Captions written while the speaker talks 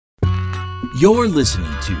You're listening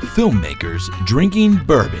to Filmmakers Drinking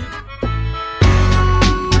Bourbon.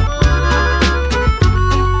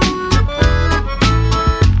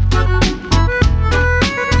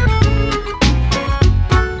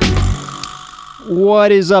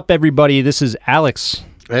 What is up, everybody? This is Alex.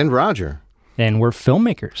 And Roger. And we're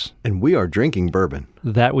filmmakers. And we are drinking bourbon.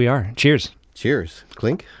 That we are. Cheers. Cheers.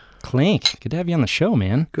 Clink. Clink. Good to have you on the show,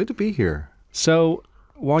 man. Good to be here. So,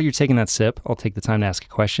 while you're taking that sip, I'll take the time to ask a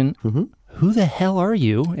question. Mm-hmm. Who the hell are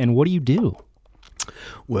you, and what do you do?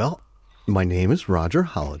 Well, my name is Roger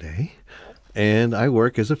Holliday, and I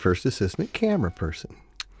work as a first assistant camera person.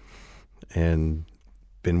 And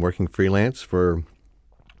been working freelance for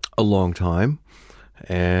a long time,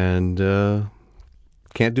 and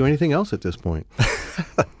can't do anything else at this point.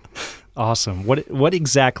 Awesome. What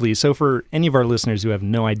exactly, so for any of our listeners who have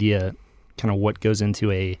no idea kind of what goes into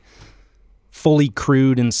a fully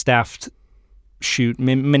crewed and staffed shoot,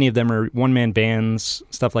 many of them are one-man bands,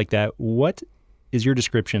 stuff like that. What is your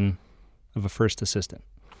description of a first assistant?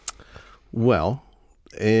 Well,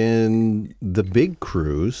 in the big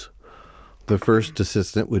crews, the first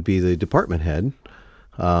assistant would be the department head,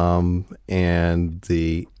 and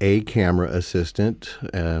the A camera assistant,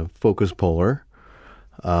 focus puller,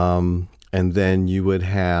 and then you would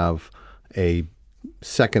have a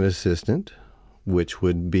second assistant, which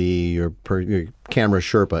would be your camera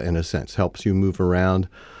Sherpa, in a sense, helps you move around.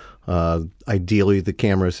 Ideally, the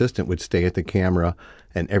camera assistant would stay at the camera,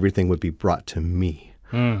 and everything would be brought to me.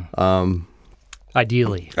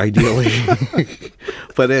 Ideally.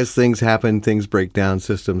 But as things happen, things break down,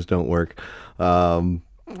 systems don't work,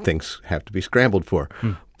 things have to be scrambled for.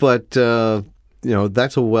 But,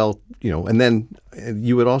 that's and then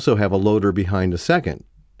you would also have a loader behind a second,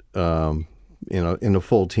 in a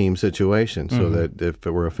full team situation, so that if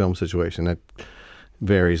it were a film situation, that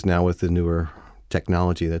varies now with the newer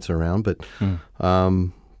technology that's around. But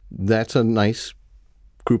that's a nice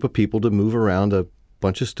group of people to move around a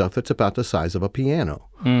bunch of stuff that's about the size of a piano.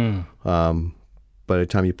 By the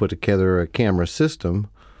time you put together a camera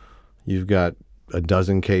system, you've got a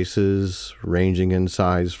dozen cases ranging in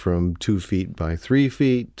size from 2 feet by 3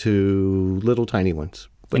 feet to little tiny ones.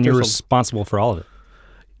 But and you're responsible for all of it?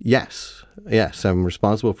 Yes. I'm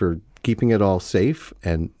responsible for keeping it all safe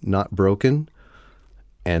and not broken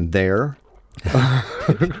and there,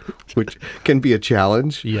 which can be a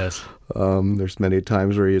challenge. Yes. There's many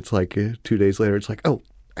times where it's like 2 days later, it's like, oh,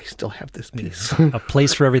 I still have this piece. A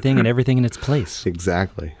place for everything and everything in its place.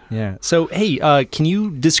 Exactly. Yeah. So, hey, can you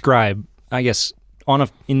describe, I guess,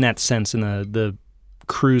 in that sense, in the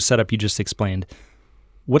crew setup you just explained,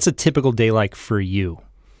 what's a typical day like for you?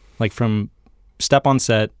 Like from step on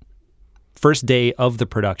set, first day of the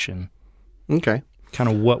production. Okay. Kind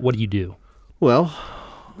of what do you do? Well,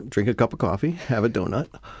 drink a cup of coffee, have a donut,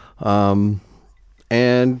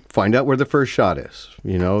 and find out where the first shot is.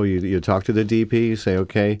 You talk to the DP, you say,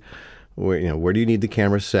 okay, where do you need the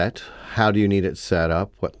camera set? How do you need it set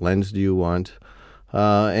up? What lens do you want?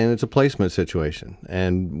 And it's a placement situation.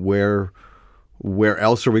 And where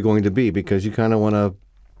else are we going to be? Because you kind of want to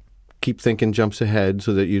keep thinking jumps ahead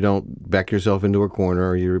so that you don't back yourself into a corner,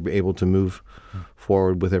 or you're able to move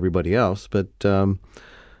forward with everybody else. But then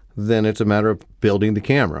it's a matter of building the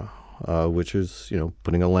camera, which is,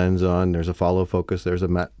 putting a lens on. There's a follow focus, there's a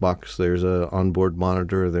matte box, there's a onboard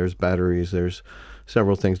monitor, there's batteries, there's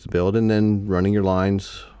several things to build, and then running your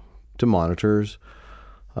lines to monitors,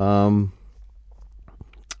 and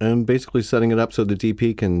basically setting it up so the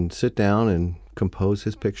DP can sit down and compose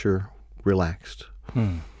his picture relaxed.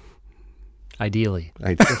 Ideally.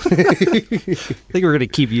 I think we're going to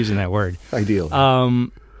keep using that word. Ideally.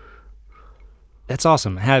 That's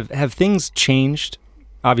awesome. Have things changed?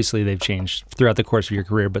 Obviously, they've changed throughout the course of your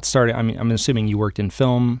career, but I'm assuming you worked in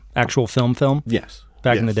film, actual film? Yes.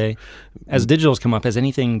 Back in the day. As digital's come up, has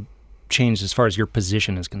anything changed as far as your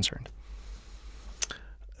position is concerned?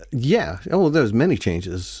 Yeah. Oh, there's many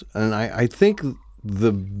changes. And I think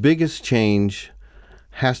the biggest change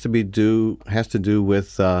has to do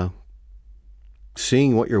with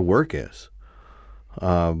seeing what your work is.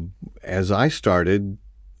 As I started,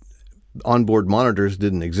 onboard monitors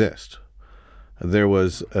didn't exist. There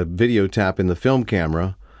was a video tap in the film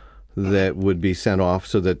camera that would be sent off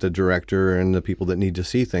so that the director and the people that need to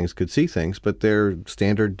see things could see things, but they're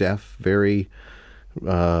standard def, very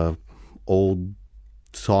old,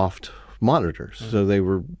 soft monitors. So they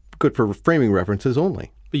were good for framing references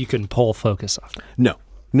only. But you couldn't pull focus off it.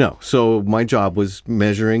 No. So my job was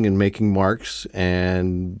measuring and making marks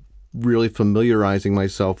and really familiarizing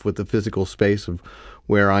myself with the physical space of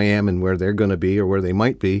where I am and where they're going to be or where they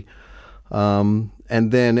might be. And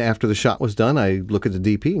then after the shot was done, I look at the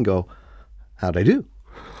DP and go, how'd I do?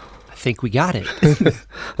 I think we got it.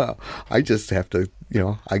 I just have to,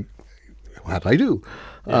 how'd I do?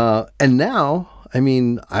 And now, I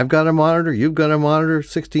mean, I've got a monitor, you've got a monitor,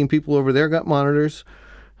 16 people over there got monitors.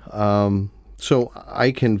 So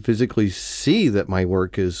I can physically see that my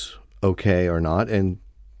work is okay or not. And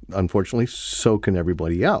unfortunately, so can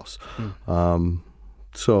everybody else.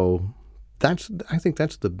 So I think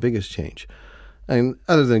that's the biggest change. And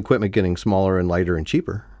other than equipment getting smaller and lighter and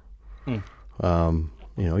cheaper,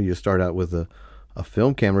 you start out with a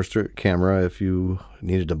film camera. If you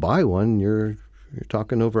needed to buy one, you're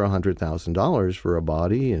talking over $100,000 for a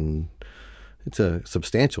body, and it's a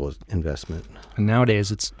substantial investment. And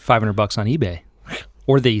nowadays, it's $500 on eBay,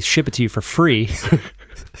 or they ship it to you for free.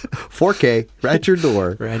 4K right at your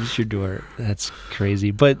door. Right at your door. That's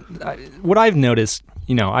crazy. But what I've noticed,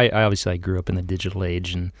 I obviously I grew up in the digital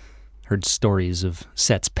age and heard stories of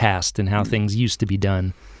sets past and how things used to be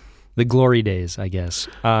done. The glory days, I guess.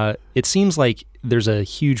 It seems like there's a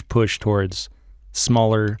huge push towards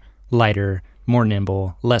smaller, lighter, more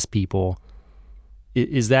nimble, less people.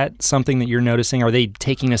 Is that something that you're noticing? Are they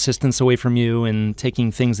taking assistance away from you and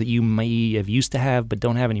taking things that you may have used to have but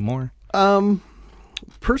don't have anymore?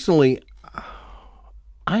 Personally,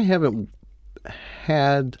 I haven't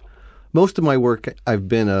had most of my work. I've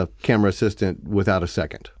been a camera assistant without a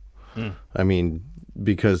second. I mean,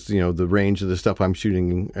 because the range of the stuff I'm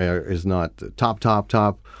shooting is not top,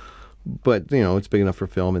 but it's big enough for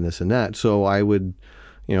film and this and that. So I would,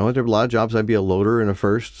 there are a lot of jobs. I'd be a loader in a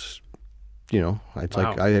first. It's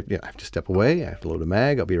Wow. like I have to step away. I have to load a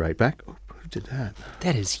mag. I'll be right back. Oh, who did that?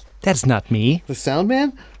 That's not me. The sound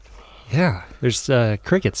man? Yeah, there's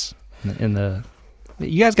crickets in the.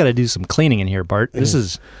 You guys got to do some cleaning in here, Bart.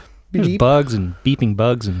 There's Beep. bugs and beeping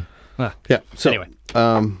bugs and. Yeah. So Anyway.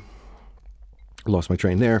 Lost my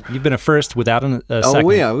train there. You've been a first without a second. Oh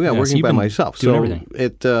yeah, so working you've by been myself. doing So everything.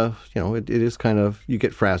 it it is kind of, you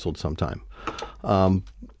get frazzled sometime,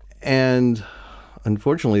 and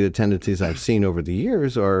unfortunately, the tendencies I've seen over the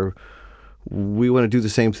years are we want to do the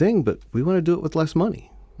same thing, but we want to do it with less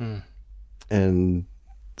money, and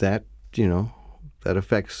that that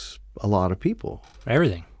affects a lot of people.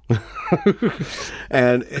 Everything.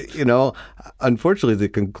 And unfortunately, the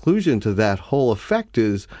conclusion to that whole effect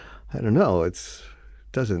is, I don't know, it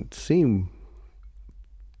doesn't seem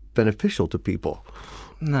beneficial to people.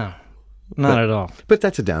 No, not at all. But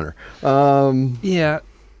that's a downer. Yeah.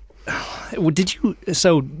 Did you,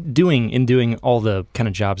 so doing all the kind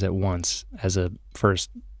of jobs at once as a first,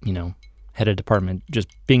 head of department, just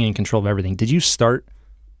being in control of everything, did you start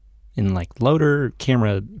in like loader,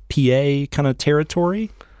 camera, PA kind of territory?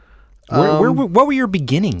 What were your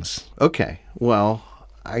beginnings? Okay, well,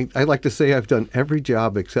 I like to say I've done every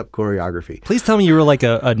job except choreography. Please tell me you were like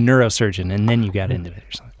a neurosurgeon and then you got into it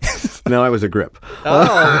or something. No, I was a grip.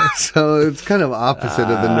 So it's kind of opposite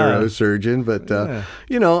of the neurosurgeon. But,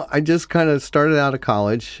 I just kind of started out of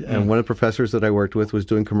college, and one of the professors that I worked with was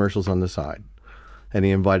doing commercials on the side. And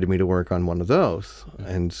he invited me to work on one of those.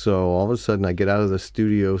 And so all of a sudden I get out of the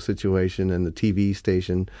studio situation and the TV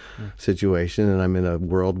station situation, and I'm in a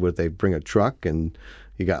world where they bring a truck and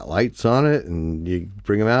you got lights on it, and you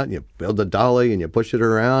bring them out and you build a dolly and you push it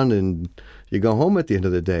around and you go home at the end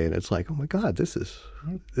of the day. And it's like, oh my God, this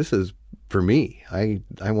is for me. I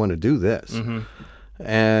want to do this.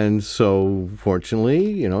 And so fortunately,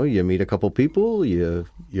 you meet a couple people, you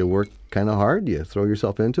work kind of hard, you throw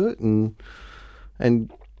yourself into it, and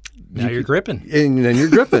Now you're gripping. And then you're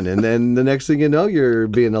gripping. And then the next thing you know, you're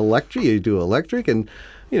being electric. You do electric. And,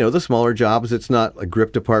 the smaller jobs, it's not a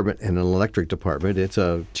grip department and an electric department. It's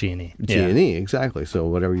a G&E. G&E, exactly. So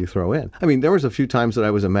whatever you throw in. I mean, there was a few times that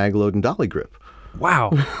I was a mag load and dolly grip.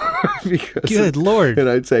 Wow. Because, Good Lord. And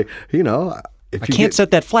I'd say, if I can't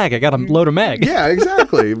set that flag. I got to load a mag. Yeah,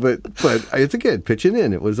 exactly. but it's again, pitching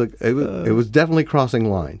in. It was definitely crossing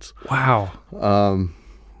lines. Wow.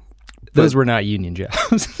 Those were not union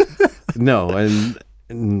jobs. No,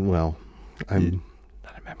 and well, I'm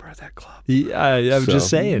not a member of that club. Yeah, I'm just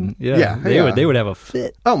saying. Yeah, they would have a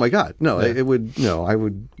fit. Oh my God, no! It would no. I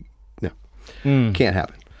would no. Can't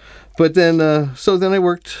happen. But then, so then I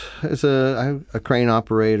worked as a crane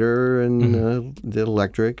operator and did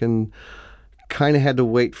electric, and kind of had to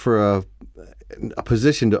wait for a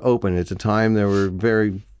position to open. At the time, there were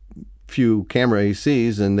very few camera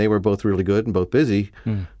ACs, and they were both really good and both busy.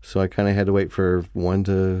 So I kind of had to wait for one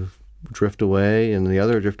to drift away and the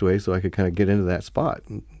other to drift away so I could kind of get into that spot.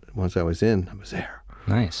 And once I was in, I was there.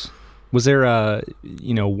 Nice. Was there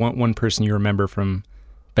one person you remember from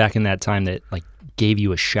back in that time that like gave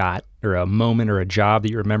you a shot or a moment or a job that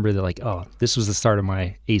you remember that like, oh, this was the start of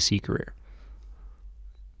my AC career?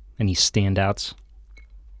 Any standouts?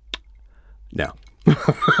 No.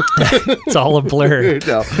 It's all a blur.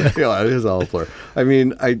 No, yeah, it is all a blur. I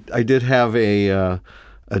mean, I did have a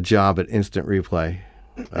job at Instant Replay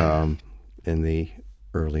in the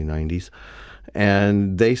early 90s,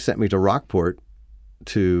 and they sent me to Rockport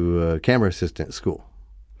to camera assistant school.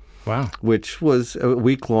 Wow. Which was a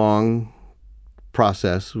week-long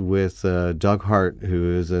process with Doug Hart,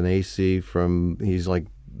 who is an AC he's like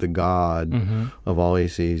the god of all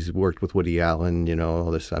ACs, worked with Woody Allen,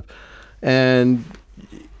 all this stuff. And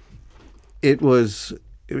it was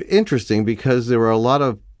interesting because there were a lot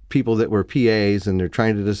of people that were PAs and they're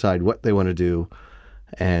trying to decide what they want to do.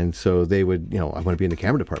 And so they would, I want to be in the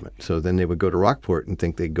camera department. So then they would go to Rockport and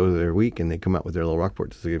think they'd go to their week and they'd come out with their little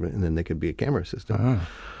Rockport certificate and then they could be a camera assistant. Uh-huh.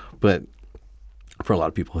 But for a lot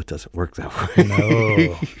of people, it doesn't work that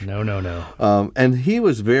way. No. And he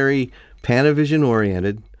was very Panavision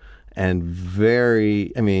oriented and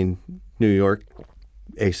very, New York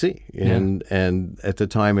AC. And at the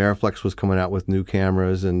time, Aeroflex was coming out with new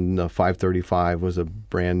cameras, and the 535 was a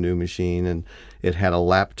brand new machine, and it had a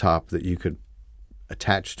laptop that you could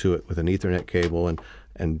attach to it with an Ethernet cable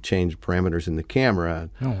and change parameters in the camera.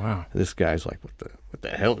 Oh, wow. And this guy's like, what the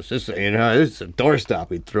hell is this? This is a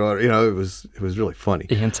doorstop. He'd throw it. It was really funny.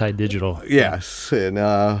 Anti-digital. Yes. And,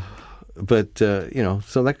 so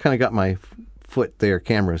that kind of got my foot there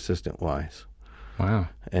camera assistant wise. Wow.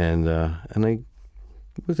 And I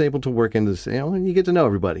was able to work into this, and you get to know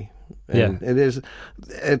everybody. And it is,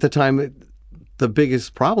 at the time, the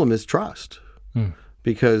biggest problem is trust.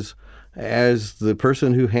 Because as the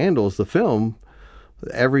person who handles the film,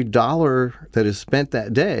 every dollar that is spent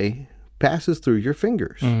that day passes through your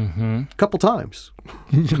fingers a couple times.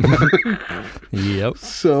 Yep.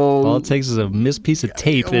 So all it takes is a missed piece of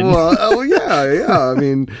tape. Yeah.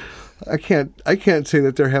 I can't say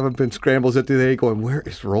that there haven't been scrambles at the day going, where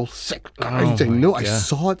is roll 6? I say, no, I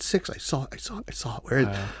saw it 6. I saw it. Where is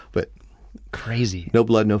it? But crazy. No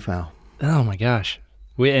blood, no foul. Oh my gosh.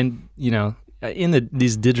 In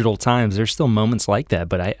these digital times, there's still moments like that,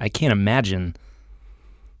 but I can't imagine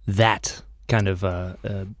that kind of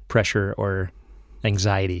pressure or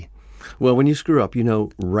anxiety. Well, when you screw up,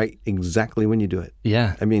 right exactly when you do it.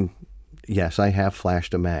 Yeah. Yes, I have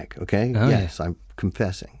flashed a mag, okay? Oh, yes, I'm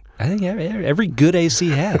confessing. I think every good AC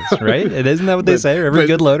has, right? Isn't that what they say? Every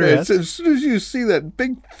good loader has. As soon as you see that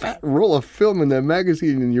big fat roll of film in that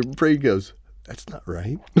magazine, and your brain goes, that's not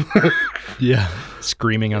right. Yeah.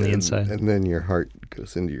 Screaming on the inside. And then your heart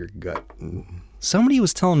goes into your gut. Somebody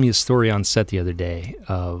was telling me a story on set the other day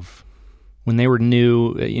of when they were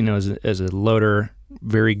new, as a loader,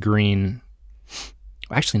 very green.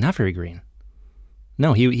 Actually, not very green.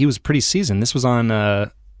 No, he was pretty seasoned. This was on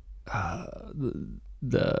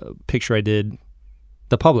the picture I did,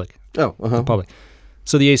 The Public. Oh, uh-huh. The Public.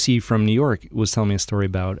 So the AC from New York was telling me a story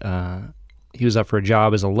about he was up for a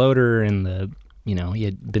job as a loader, and he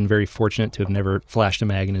had been very fortunate to have never flashed a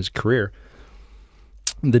mag in his career.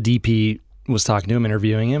 The DP was talking to him,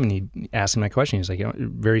 interviewing him, and he asked him that question. He was like,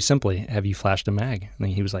 very simply, have you flashed a mag? And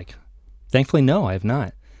he was like, thankfully, no, I have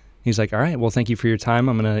not. He's like, all right, well, thank you for your time.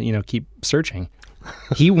 I'm going to, keep searching.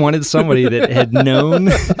 He wanted somebody that had known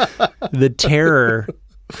the terror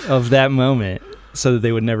of that moment so that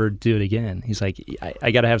they would never do it again. He's like,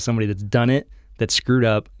 I got to have somebody that's done it, that's screwed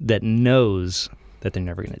up, that knows that they're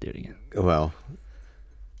never going to do it again. Well,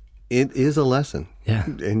 it is a lesson. Yeah.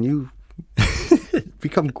 And you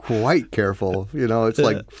become quite careful. It's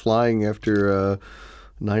like flying after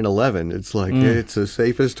 9/11. It's like it's the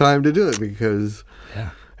safest time to do it because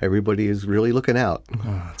everybody is really looking out.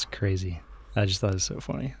 Oh, that's crazy. I just thought it was so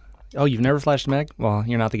funny. Oh, you've never flashed a mag? Well,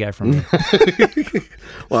 you're not the guy from me.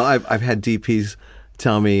 Well, I've had DPs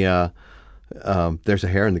tell me there's a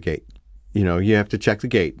hair in the gate. You have to check the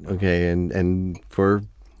gate, okay? And for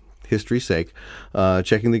history's sake,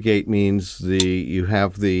 checking the gate means you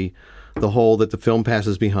have the hole that the film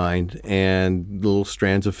passes behind, and little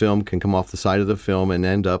strands of film can come off the side of the film and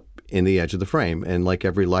end up in the edge of the frame. And like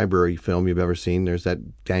every library film you've ever seen, there's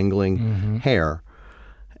that dangling hair.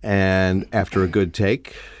 And after a good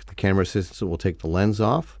take, the camera assistant will take the lens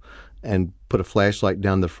off and put a flashlight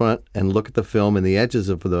down the front and look at the film and the edges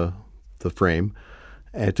of the frame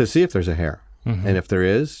to see if there's a hair. And if there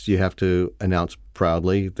is, you have to announce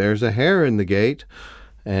proudly, there's a hair in the gate,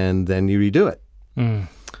 and then you redo it.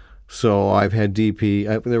 So I've had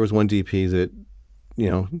there was one DP that,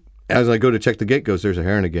 as I go to check the gate, goes, there's a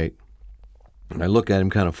hair in the gate. And I look at him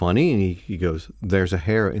kind of funny, and he goes, there's a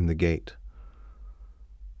hair in the gate.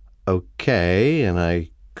 Okay, and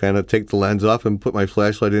I kind of take the lens off and put my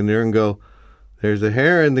flashlight in there and go, there's a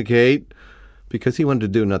hair in the gate, because he wanted to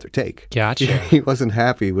do another take. Gotcha. He wasn't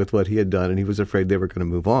happy with what he had done, and he was afraid they were going to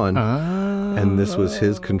move on. And this was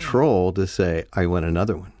his control to say, I want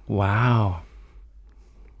another one. Wow.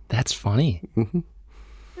 That's funny.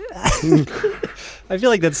 I feel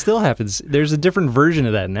like that still happens. There's a different version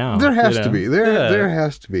of that now. There has to be. There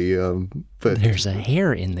has to be. But there's a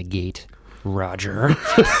hair in the gate, Roger.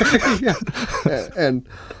 Yeah. And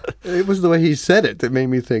it was the way he said it that made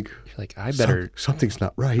me think, like, I better... Something's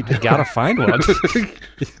not right. I gotta find one. I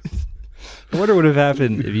wonder what would have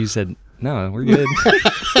happened if you said, no, we're good.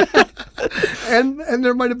 And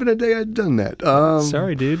there might have been a day I'd done that.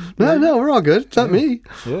 Sorry, dude. No, we're all good. It's not me.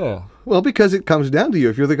 Yeah. Well, because it comes down to you.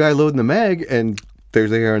 If you're the guy loading the mag and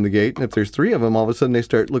there's a hair in the gate, and if there's 3 of them, all of a sudden they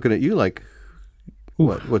start looking at you like,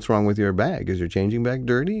 what's wrong with your bag? Is your changing bag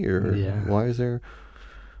dirty? Or why is there...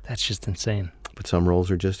 That's just insane. But some rolls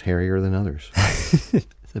are just hairier than others. It's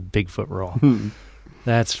a Bigfoot roll.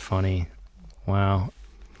 That's funny. Wow.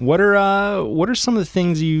 What are some of the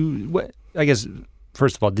things I guess,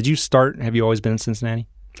 first of all, have you always been in Cincinnati?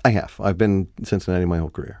 I have. I've been in Cincinnati my whole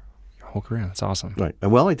career. Your whole career? That's awesome. Right.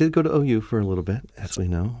 Well, I did go to OU for a little bit, as we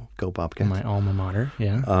know. Go Bobcats. My alma mater,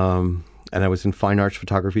 yeah. And I was in fine arts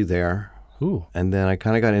photography there. Ooh. And then I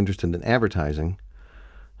kind of got interested in advertising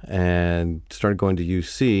and started going to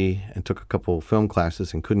UC and took a couple film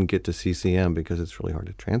classes and couldn't get to CCM because it's really hard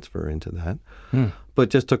to transfer into that. But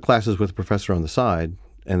just took classes with a professor on the side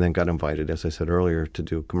and then got invited, as I said earlier, to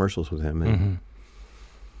do commercials with him. And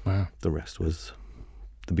wow. The rest was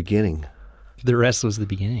the beginning. The rest was the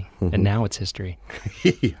beginning. And now it's history.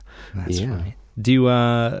 Yeah. That's funny. Do you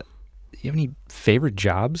have any favorite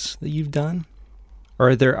jobs that you've done? Or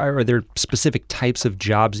are there specific types of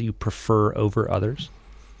jobs that you prefer over others?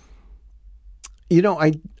 You know,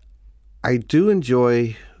 I do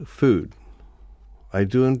enjoy food. I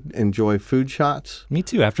do enjoy food shots. Me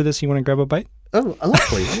too. After this, you want to grab a bite? Oh,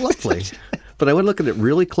 lovely. But I would look at it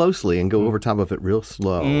really closely and go over top of it real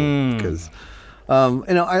slow because,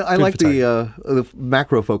 I like the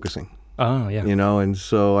macro focusing. Oh, yeah. And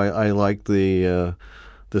so I like the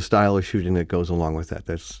style of shooting that goes along with that.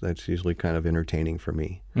 That's usually kind of entertaining for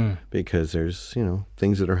me because there's,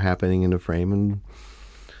 things that are happening in the frame, and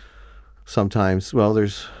sometimes,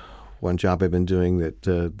 there's one job I've been doing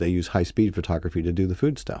that they use high-speed photography to do the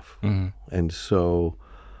food stuff. And so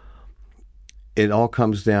it all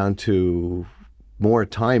comes down to more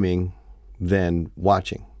timing than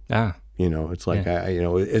watching. It's like,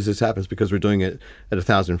 as this happens, because we're doing it at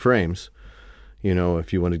 1,000 frames,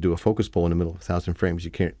 if you want to do a focus pull in the middle of 1,000 frames,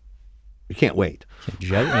 you can't wait. Can't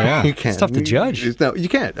judge. Yeah. You can't. It's tough to judge. You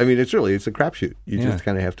can't. I mean, it's a crapshoot. You just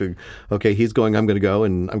kind of have to, okay, he's going, I'm going to go,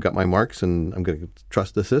 and I've got my marks, and I'm going to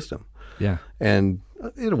trust the system. Yeah. And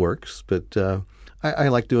it works, but I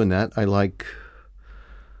like doing that. I like,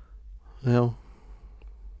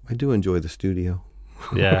 I do enjoy the studio.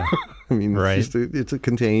 Yeah. I mean, right. It's a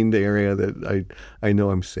contained area that I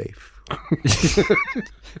know I'm safe.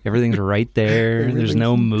 Everything's right there. There's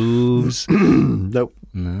no moves. Nope.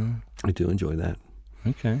 No. I do enjoy that.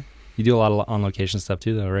 Okay. You do a lot of on-location stuff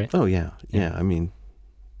too, though, right? Oh, yeah. Yeah. I mean,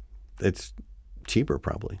 it's cheaper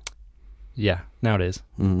probably. Yeah, nowadays.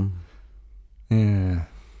 Yeah.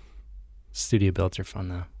 Studio builds are fun,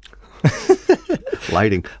 though.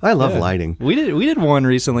 Lighting. I love lighting. We did one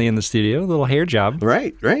recently in the studio, a little hair job.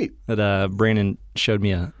 Right. That Brandon showed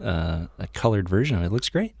me a colored version of it. It looks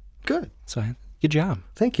great. Good. So good job.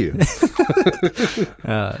 Thank you.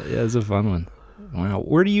 Yeah, it was a fun one. Wow.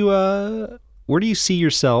 Where do you see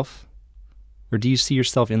yourself, or do you see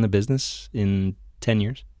yourself in the business in 10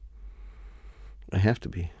 years? I have to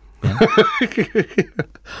be. Yeah.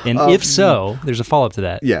 And if so, there's a follow-up to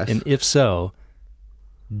that. Yes. And if so,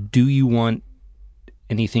 do you want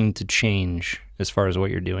anything to change as far as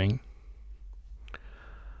what you're doing?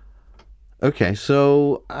 Okay,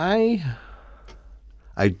 so I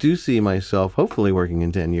do see myself hopefully working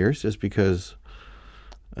in 10 years, just because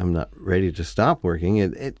I'm not ready to stop working.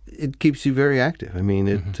 It keeps you very active. I mean,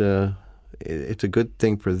 it's a good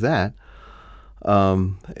thing for that.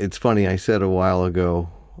 It's funny, I said a while ago,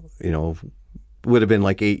 would have been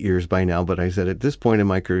like 8 years by now, but I said at this point in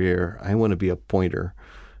my career, I want to be a pointer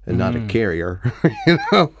and not a carrier,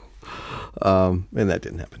 and that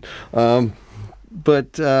didn't happen.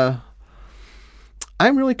 But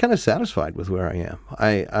I'm really kind of satisfied with where I am.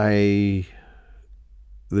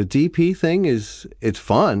 The DP thing it's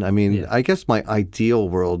fun. I mean, I guess my ideal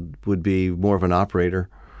world would be more of an operator.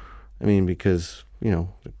 I mean, because,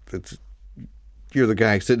 you're the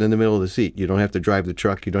guy sitting in the middle of the seat. You don't have to drive the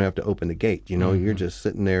truck. You don't have to open the gate. You're just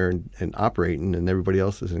sitting there and operating, and everybody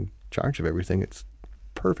else is in charge of everything. It's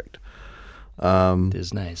perfect. It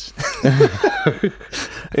is nice.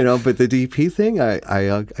 But the DP thing,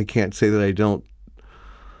 I can't say that I don't.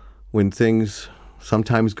 When things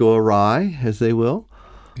sometimes go awry, as they will,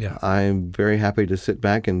 Yeah. I'm very happy to sit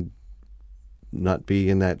back and not be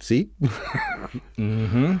in that seat.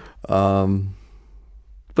 Mm-hmm.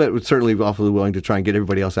 But would certainly be awfully willing to try and get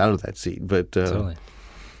everybody else out of that seat. But Totally.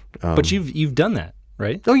 But you've done that,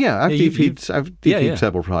 right? oh yeah, I've Yeah, DP'd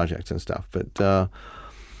several projects and stuff. But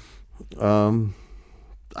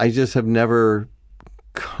I just have never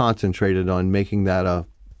concentrated on making that a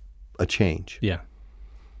change. Yeah.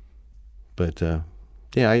 But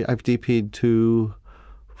I've DP'd 2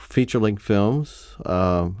 feature-length films.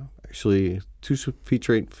 Actually, 2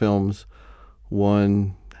 feature-length films,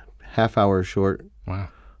 1 half-hour short. Wow.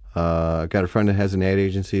 Got a friend that has an ad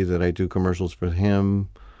agency that I do commercials for him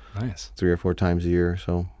Nice. 3 or 4 times a year.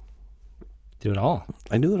 So Do it all.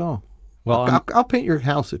 I do it all. Well, I'll paint your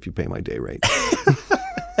house if you pay my day rate.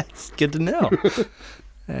 it's good to know.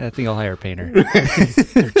 I think I'll hire a painter.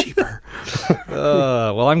 They're cheaper.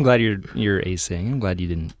 Well, I'm glad you're acing. I'm glad you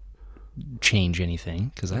didn't change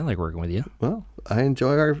anything because I like working with you. Well, I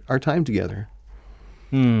enjoy our time together.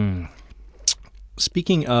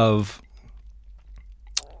 Speaking of,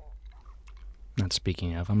 not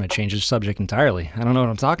speaking of, I'm going to change the subject entirely. I don't know what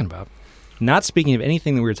I'm talking about. Not speaking of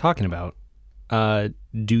anything that we were talking about,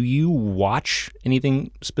 do you watch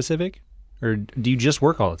anything specific, or do you just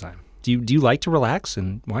work all the time? Do you like to relax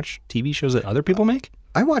and watch TV shows that other people make?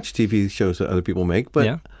 I watch TV shows that other people make, but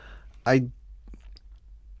Yeah. I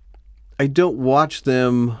don't watch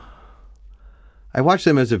them. I watch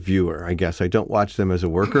them as a viewer, I guess. I don't watch them as a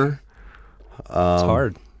worker. It's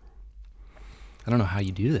hard. I don't know how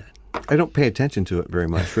you do that. I don't pay attention to it very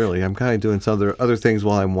much, really. I'm kind of doing some other things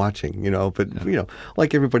while I'm watching, But,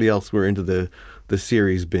 like everybody else, we're into the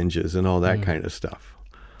series binges and all that kind of stuff.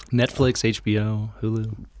 Netflix, HBO,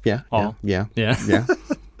 Hulu. Yeah. All? Yeah. Yeah.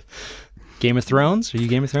 Game of Thrones? Are you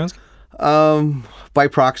Game of Thrones? By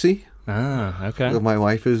proxy. Ah, okay. My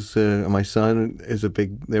wife is, my son is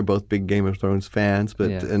they're both big Game of Thrones fans, but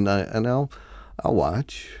Yeah. and I'll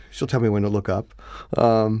watch. She'll tell me when to look up.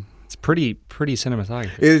 It's pretty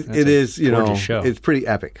cinematography. It That's a is, gorgeous show. it's pretty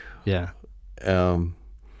epic. Yeah. Um,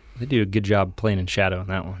 They do a good job playing in shadow in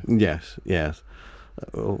that one. yes.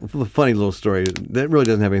 A funny little story that really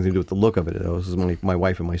doesn't have anything to do with the look of it. This is my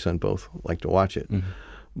wife and my son both like to watch it,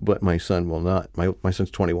 but my son will not. My son's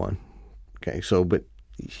 21. Okay, but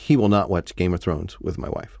he will not watch Game of Thrones with my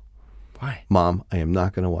wife. Why? Mom, I am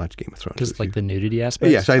not going to watch Game of Thrones. Because with like you. the nudity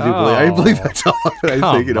aspect? Yes, I do believe. I believe that's all. I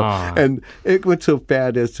Come think, on. And it went so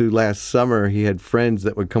bad as to last summer he had friends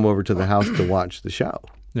that would come over to the house to watch the show,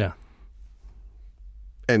 Yeah.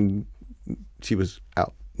 and she was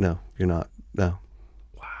out. No, you're not. No,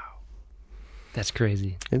 That's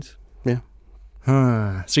crazy. it's yeah.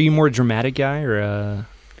 Huh. So you more a dramatic guy or a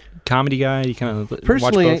comedy guy? You kind of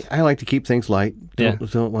Personally, watch both? I like to keep things light.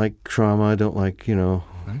 Don't like trauma. Don't like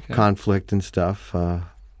Okay. conflict and stuff.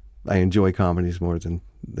 I enjoy comedies more than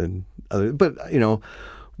other. But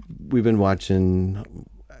we've been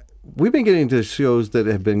getting into shows that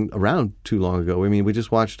have been around too long ago. I mean, we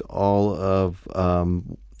just watched all of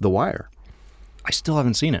The Wire. I still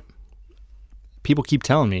haven't seen it. People keep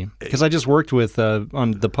telling me because I just worked with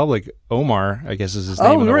on The Public. Omar, I guess is his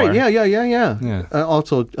name. Oh, right, Wire. yeah.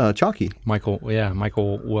 Also, Chalky Michael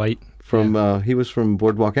White from he was from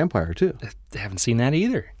Boardwalk Empire too. I haven't seen that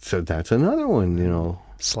either. So that's another one.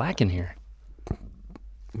 Slacking here.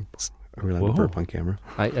 Are we allowed to burp on camera?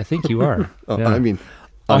 I think you are. Oh, Yeah. I mean,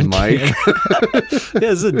 on mic. Yeah, this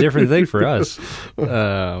is a different thing for us.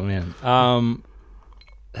 Oh man,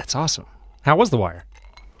 that's awesome. How was The Wire?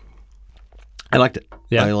 I liked it.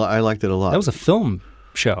 Yeah. I liked it a lot. That was a film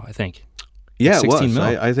show, I think. Yeah, it 16 was. mil.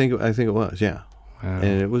 I think it was. Yeah, Wow.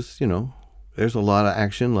 and it was. There's a lot of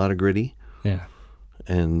action, a lot of gritty, Yeah.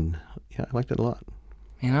 and I liked it a lot.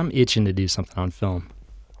 Man, I'm itching to do something on film.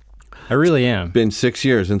 I really am. Been 6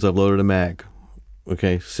 years since I've loaded a mag.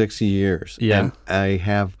 Okay, 6 years. Yeah. And I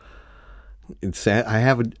have. It's sad. I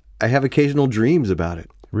have occasional dreams about it.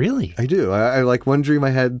 Really? I do. I like one dream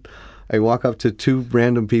I had. I walk up to 2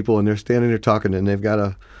 random people and they're standing there talking, and they've got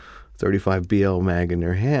a 35 BL mag in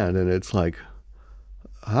their hand, and it's like,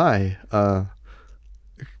 "Hi,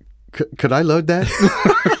 could I load that?"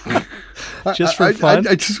 Just for fun?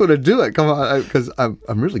 I just want to do it. Come on, because I'm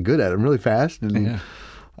really good at it. I'm really fast, and Yeah.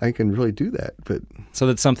 I can really do that. But So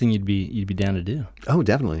that's something you'd be down to do. oh,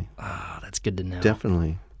 definitely, Oh, that's good to know.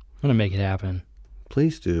 definitely. I'm gonna make it happen.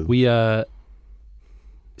 Please do. We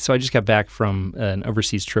so I just got back from an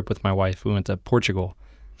overseas trip with my wife. We went to Portugal,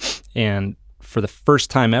 and for the first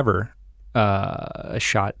time ever, I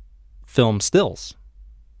shot film stills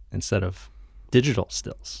instead of digital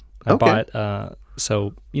stills. I Okay. bought,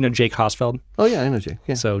 so, Jake Hosfeld. Oh, yeah, I know Jake.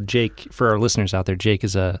 Yeah. So Jake, for our listeners out there, Jake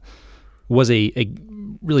was a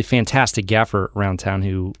really fantastic gaffer around town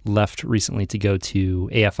who left recently to go to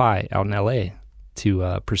AFI out in LA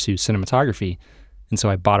to pursue cinematography. And so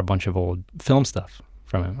I bought a bunch of old film stuff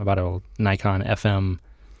from him. I bought an old Nikon FM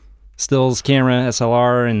stills camera,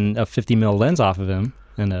 SLR, and a 50 mil lens off of him.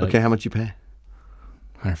 And Okay, how much you pay?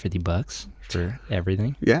 $150 for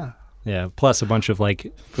everything. Yeah. Yeah, plus a bunch of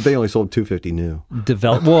like But they only sold $250 new.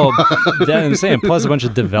 Well, that I'm saying, plus a bunch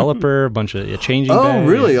of developer, a bunch of changing. Oh, bags,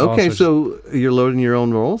 really? all Okay, sorts so you're loading your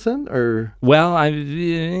own rolls then, or? Well,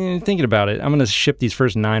 I'm thinking about it. I'm going to ship these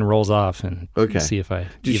first 9 rolls off and Okay. see if I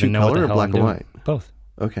Did you even shoot know what color the or hell black I'm and doing. white? Both.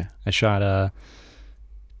 Okay. I shot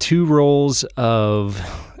 2 rolls of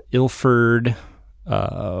Ilford.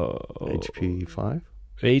 HP5?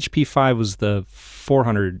 HP5 was the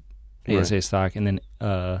 400 ASA Right. stock, and then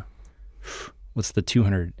what's the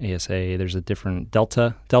 200 ASA? There's a different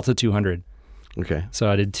Delta 200. Okay. So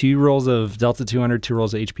I did 2 rolls of Delta 200, 2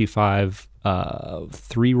 rolls of HP5,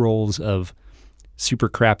 3 rolls of super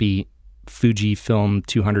crappy Fujifilm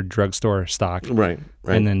 200 drugstore stock, Right.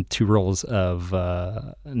 and then 2 rolls of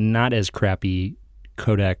not as crappy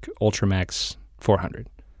Kodak Ultramax 400.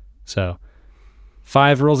 So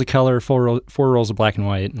 5 rolls of color, 4 rolls of black and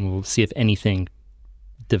white, and we'll see if anything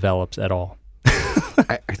develops at all.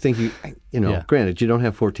 I think Yeah. granted, you don't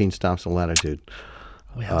have 14 stops of latitude,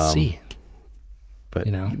 We'll see. but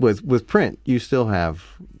You know. with print, you still have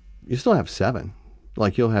 7.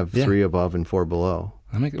 Like you'll have Yeah. 3 above and 4 below.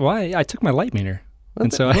 I took my light meter,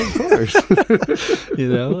 and so Of course.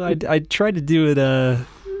 I tried to do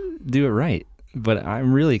it right, but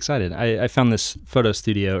I'm really excited. I found this photo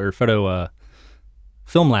studio or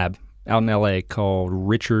film lab out in LA called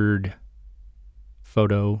Richard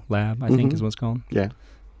Photo Lab, I think is what it's called. Yeah.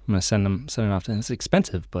 I'm gonna send it off to them. It's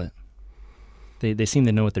expensive, but they seem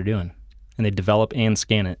to know what they're doing, and they develop and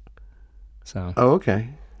scan it. So Oh, okay.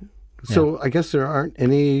 So I guess there aren't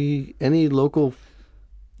any local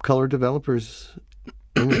color developers.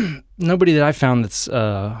 nobody that I found that's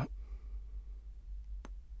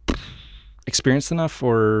experienced enough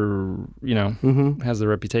or has the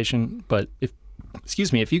reputation. But if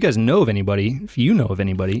you guys know of anybody,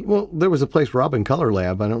 Well, there was a place, Robin Color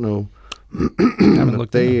Lab. I don't know. haven't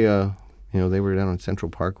looked They, into they were down on Central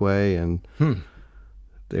Parkway, and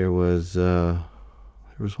there was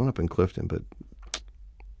one up in Clifton, but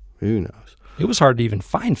who knows? it was hard to even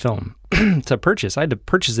find film to purchase. I had to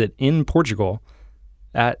purchase it in Portugal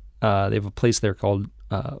at they have a place there called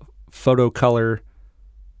Photo Color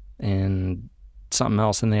and something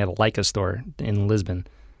else, and they had a Leica store in Lisbon.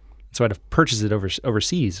 So I had to purchase it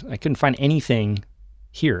overseas. I couldn't find anything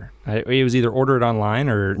here. It was either order it online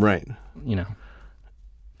or Right.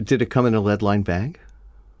 Did it come in a lead line bag?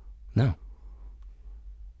 No.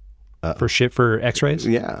 For X-rays?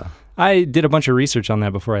 Yeah. I did a bunch of research on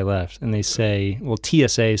that before I left, and they say,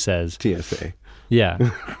 TSA says, TSA. yeah,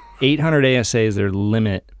 800 ASA is their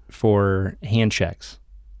limit for hand checks.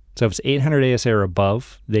 So if it's 800 ASA or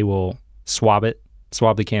above, they will swab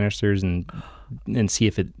the canisters and see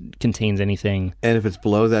if it contains anything. And if it's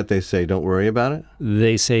below that, they say, don't worry about it?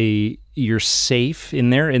 They say you're safe in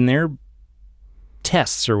their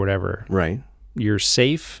tests or whatever. Right. You're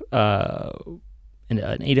safe. An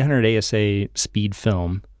 800 ASA speed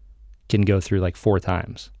film can go through like 4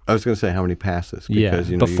 times. I was going to say how many passes. Because,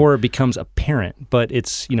 before it becomes apparent. But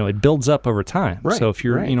it's, it builds up over time. Right, So if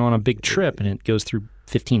you're, right. on a big trip and it goes through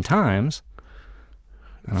 15 times,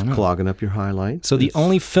 I don't know. Clogging up your highlights. So the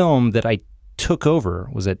only film that I took over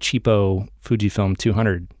was that cheapo Fujifilm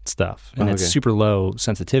 200 stuff. And it's Okay. super low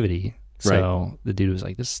sensitivity. So Right. the dude was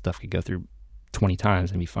like, this stuff could go through 20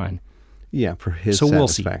 times and be fine. Yeah, for his So we'll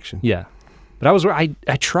see. satisfaction. Yeah. But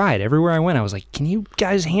I tried everywhere I went. I was like, can you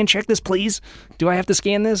guys hand check this, please? Do I have to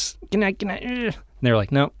scan this? Can I? And they were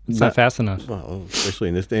like, no, it's not fast enough. Well, especially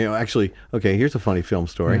in this day. Actually, okay, here's a funny film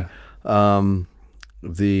story.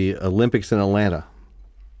 The Olympics in Atlanta,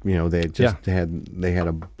 they had just had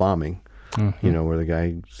a bombing, where the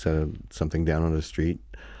guy set something down on the street.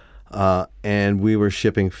 And we were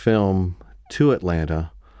shipping film to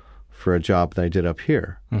Atlanta for a job that I did up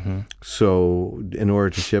here. So in order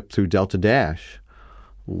to ship through Delta Dash,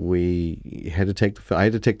 we had to take the film. I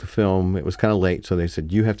had to take the film. It was kind of late, so they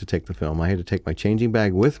said, you have to take the film. I had to take my changing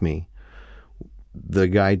bag with me. The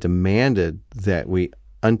guy demanded that we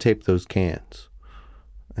untape those cans.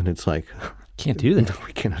 And it's like, Can't do that. no,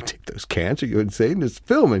 we cannot take those cans. Are you insane? There's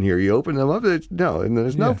film in here. You open them up, no, and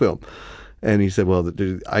there's no film. And he said, well,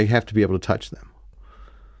 I have to be able to touch them.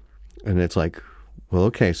 And it's like, well,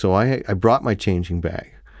 okay, so I brought my changing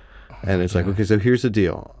bag. And it's like, okay, so here's the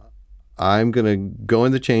deal. I'm going to go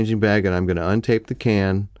in the changing bag and I'm going to untape the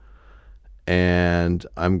can, and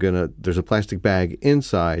there's a plastic bag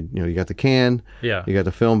inside. You know, you got the can, Yeah. you got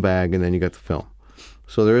the film bag, and then you got the film.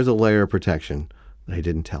 So there is a layer of protection that I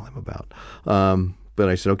didn't tell him about. But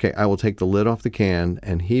I said, okay, I will take the lid off the can.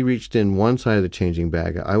 And he reached in one side of the changing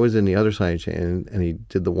bag. I was in the other side, and he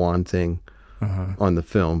did the wand thing on the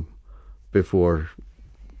film before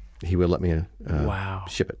he would let me Wow.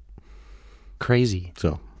 ship it. Crazy.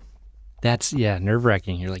 So That's,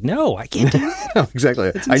 nerve-wracking. You're like, no, I can't do that.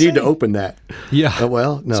 exactly. I need to open that. Yeah.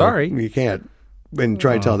 Well, no. Sorry. You can't. And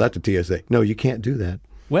try and tell that to TSA. No, you can't do that.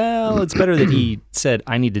 Well, it's better that he said,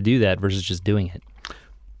 I need to do that versus just doing it.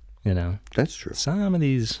 You know? That's true. Some of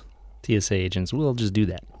these TSA agents will just do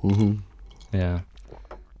that. Mm-hmm. Yeah.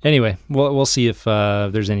 Anyway, we'll see if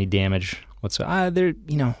there's any damage whatsoever.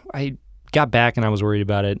 I got back and I was worried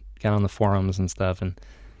about it. Got on the forums and stuff, and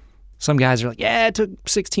some guys are like, yeah, it took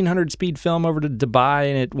 1,600 speed film over to Dubai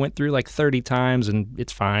and it went through like 30 times and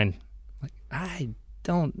it's fine. Like, I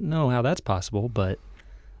don't know how that's possible, but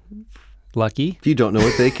lucky. You don't know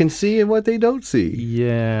what they can see and what they don't see.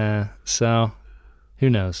 Yeah. So who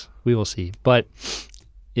knows? We will see. But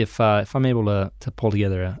if I'm able to pull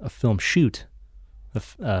together a film shoot,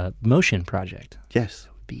 a motion project, Yes.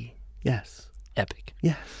 it would be Yes. epic.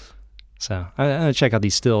 Yes. So I'm gonna check out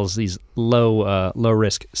these stills, these low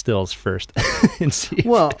risk stills first, and see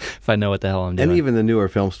if I know what the hell I'm doing. And even the newer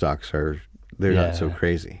film stocks they're not so Yeah.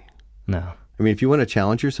 crazy. No. I mean, if you want to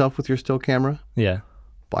challenge yourself with your still camera, Yeah.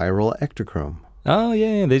 buy a roll of Ektachrome Oh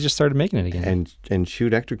yeah, they just started making it again. and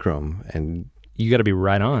shoot Ektachrome. And You got to be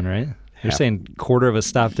right on, right? You're Half. saying quarter of a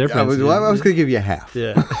stop difference. I was going to give you a half.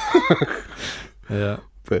 Yeah. Yeah.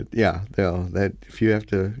 But yeah, that if you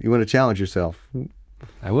want to challenge yourself,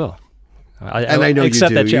 I will. and I know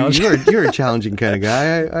accept you do. that challenge. You're a challenging kind of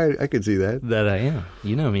guy. I could see that. That I am.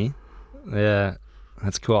 You know me. Yeah,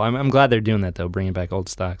 that's cool. I'm glad they're doing that though, bringing back old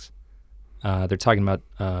stocks. They're talking about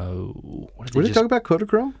what did Were they talking about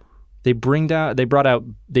Kodachrome? They brought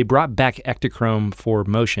back Ektachrome for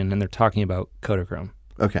motion, and they're talking about Kodachrome.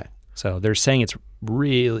 Okay. So they're saying it's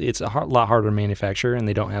a lot harder to manufacture, and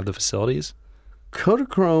they don't have the facilities.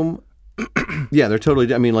 Kodachrome, yeah, they're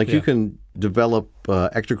totally. I mean, like Yeah. you can develop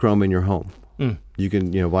Ektachrome in your home. Mm. You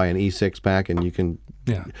can, buy an E6 pack, and you can.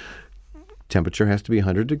 Yeah. Temperature has to be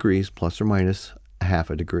 100 degrees plus or minus half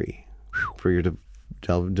a degree for your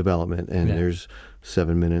development, and Yeah. there's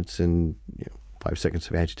 7 minutes and 5 seconds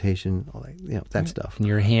of agitation, all that, that stuff. And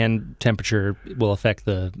your hand temperature will affect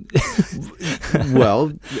the.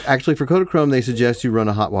 Well, actually, for Kodachrome, they suggest you run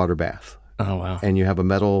a hot water bath, Oh wow. and you have a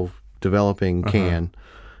metal developing can,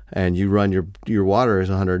 and you run your water is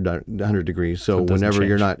 100 degrees. So it doesn't whenever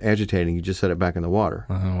you're change. not agitating, you just set it back in the water,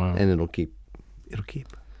 Oh wow. and it'll keep.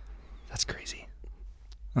 That's crazy.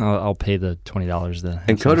 I'll pay the $20 to.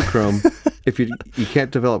 And Kodachrome, if you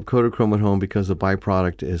can't develop Kodachrome at home because the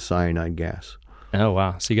byproduct is cyanide gas. Oh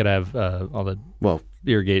wow. So you got to have all the Well,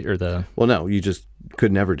 irrigate or the no, you just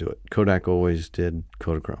could never do it. Kodak always did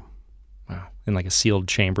Kodachrome. wow in like a sealed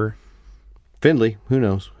chamber. Findlay, who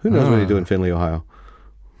knows? Who knows what they do in Findlay, Ohio?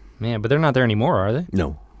 Man, but they're not there anymore, are they?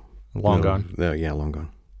 No, Long No. gone. No, yeah, long gone.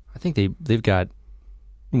 I think they've got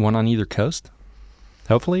one on either coast.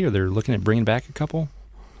 Hopefully, or they're looking at bringing back a couple.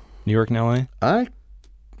 New York and LA.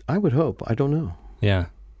 I would hope. I don't know. Yeah,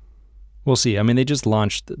 we'll see. I mean, they just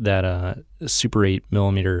launched that Super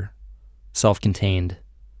 8mm self-contained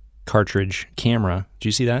cartridge camera. Did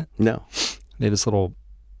you see that? No. They have this little,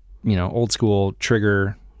 old school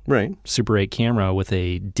trigger Right. Super 8 camera with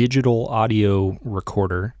a digital audio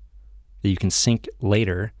recorder that you can sync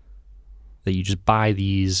later. That you just buy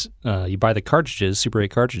these, you buy the cartridges, Super 8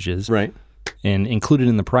 cartridges, Right. and included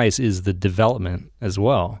in the price is the development as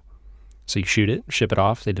well. So you shoot it, ship it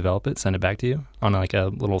off, they develop it, send it back to you on like a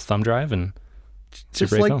little thumb drive, and Just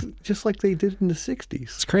Super 8 like film. just like they did in the 60s.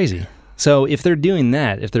 It's crazy. So if they're doing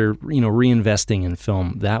that, if they're reinvesting in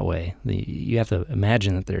film that way, you have to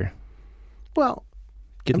imagine that they're Well,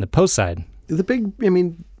 getting the post side. the big,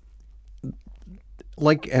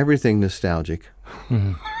 like everything nostalgic,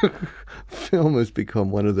 film has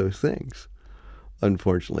become one of those things.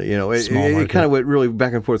 Unfortunately, Small it market. kind of went really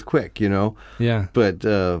back and forth quick, Yeah. But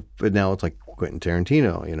now it's like Quentin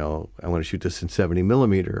Tarantino. I want to shoot this in 70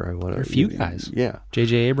 millimeter. I want to. There are a few guys. Yeah.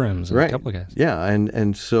 J.J. Abrams and Right. a couple of guys. Yeah,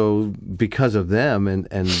 and so because of them,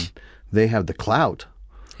 and they have the clout.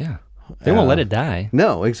 Yeah. They won't let it die.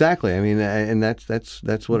 No, exactly. I mean, and that's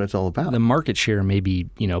what it's all about. The market share may be,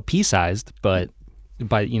 pea-sized, but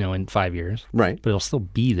by, in 5 years. Right. But it'll still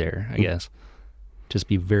be there, I guess. Just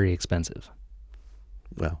be very expensive.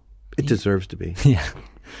 Well, it deserves to be. Yeah.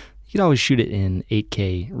 You could always shoot it in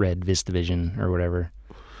 8K red VistaVision or whatever.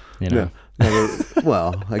 You know.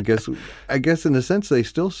 Well, I guess in a sense they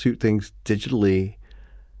still shoot things digitally,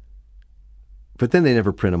 but then they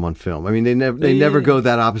never print them on film. I mean, they never go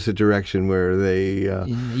that opposite direction where they. Yeah,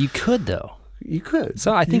 you could though. You could.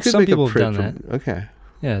 So I think some people have done that. Okay.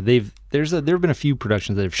 Yeah, there have been a few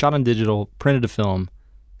productions that have shot on digital, printed a film,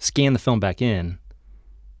 scanned the film back in,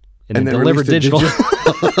 and then delivered digital.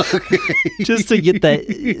 Just to get that,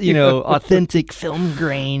 authentic film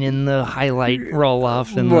grain and the highlight roll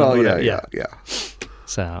off and yeah.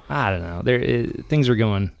 So I don't know. Things are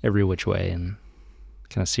going every which way, and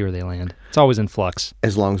kind of see where they land. It's always in flux.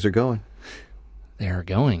 As long as they're going. They are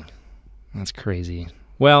going. That's crazy.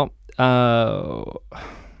 Well, so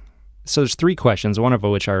there's 3 questions. One of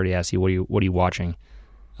which I already asked you. What are you watching?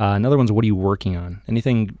 Another one's what are you working on?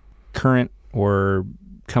 Anything current or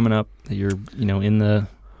coming up that you're in the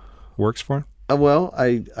works for? Well,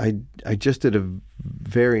 I just did a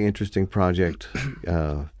very interesting project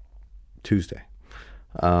Tuesday,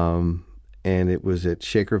 and it was at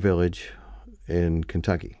Shaker Village in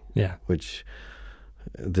Kentucky. Yeah, which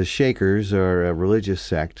the Shakers are a religious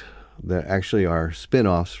sect that actually are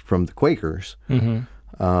spin-offs from the Quakers. Mm-hmm.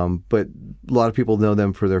 But a lot of people know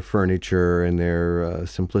them for their furniture and their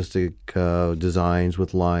simplistic designs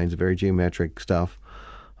with lines, very geometric stuff,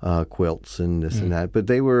 quilts and this and that. But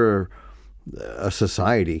they were a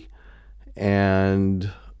society.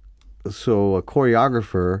 And so a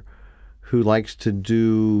choreographer who likes to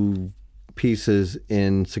do pieces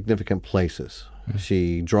in significant places.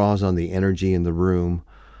 She draws on the energy in the room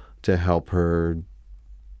to help her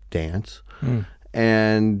dance.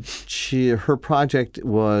 And her project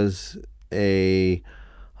was a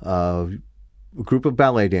group of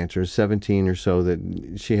ballet dancers, 17 or so,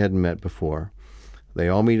 that she hadn't met before. They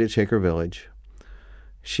all meet at Shaker Village.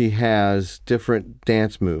 She has different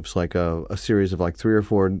dance moves, like a series of like 3 or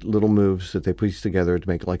 4 little moves that they piece together to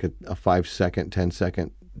make like a 5-second,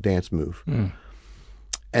 10-second dance move.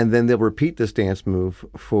 And then they'll repeat this dance move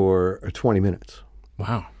for 20 minutes.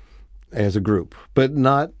 Wow. As a group, but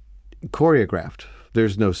not choreographed.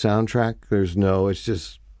 There's no soundtrack. It's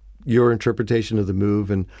just your interpretation of the move,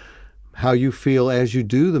 and how you feel as you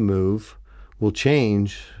do the move will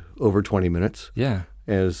change over 20 minutes. Yeah.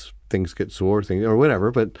 As things get sore, or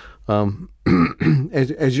whatever. But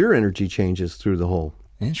as your energy changes through the whole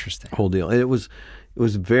deal, and it was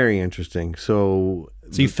very interesting. So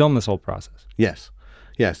you filmed this whole process? Yes,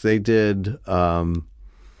 they did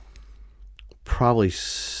probably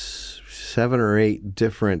 7 or 8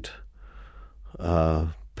 different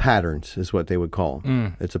patterns is what they would call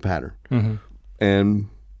them. It's a pattern. Mm-hmm. And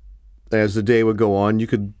as the day would go on, you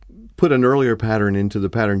could put an earlier pattern into the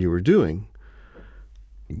pattern you were doing.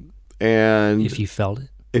 And if you felt it?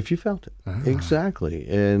 Exactly.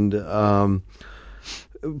 And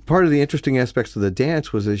part of the interesting aspects of the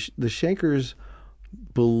dance was the Shakers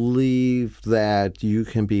believe that you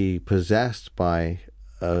can be possessed by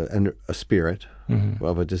a spirit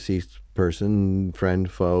of a deceased person,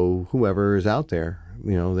 friend, foe, whoever is out there.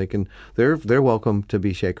 They're welcome to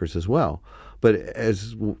be Shakers as well. But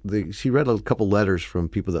she read a couple letters from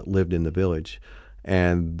people that lived in the village,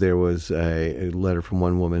 and there was a letter from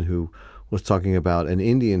one woman who was talking about an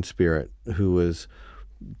Indian spirit who was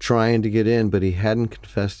trying to get in, but he hadn't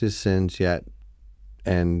confessed his sins yet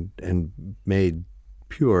and made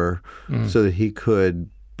pure so that he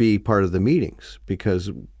could be part of the meetings.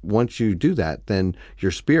 Because once you do that, then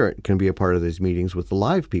your spirit can be a part of these meetings with the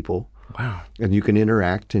live people. Wow. And you can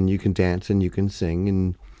interact, and you can dance, and you can sing,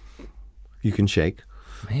 and you can shake.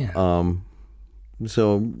 Man.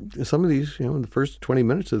 So some of these, in the first 20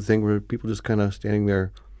 minutes of the thing were people just kind of standing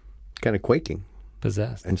there kind of quaking.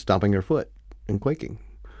 Possessed. And stomping their foot and quaking.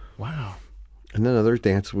 Wow. And then others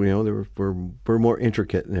dance, they were more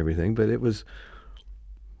intricate and everything, but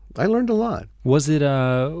I learned a lot. Was it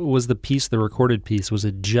was the recorded piece, was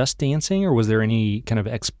it just dancing, or was there any kind of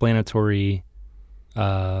explanatory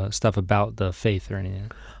stuff about the faith or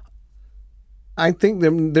anything? I think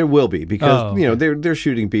there will be, because they're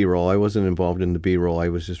shooting B-roll. I wasn't involved in the B-roll. I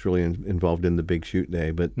was just really involved in the big shoot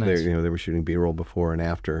day. But nice. They were shooting B-roll before and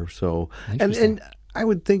after. So and I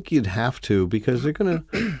would think you'd have to, because they're gonna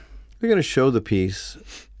show the piece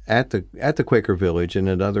at the Quaker Village and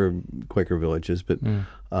at other Quaker villages. But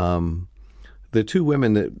the 2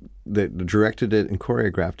 women that directed it and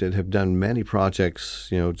choreographed it have done many projects.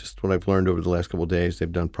 Just what I've learned over the last couple of days, they've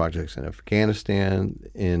done projects in Afghanistan,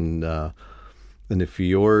 in the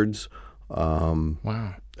fjords,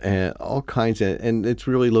 wow, and all kinds and it's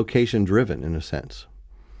really location driven in a sense.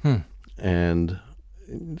 And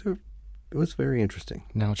it was very interesting.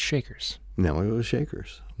 Now it's shakers. No, it was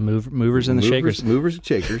shakers. Movers and the shakers. Movers and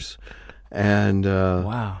shakers. And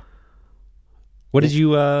wow. What did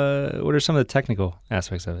you? What are some of the technical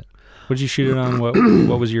aspects of it? What did you shoot it on?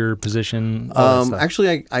 What was your position?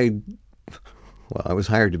 Actually, I was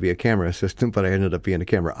hired to be a camera assistant, but I ended up being a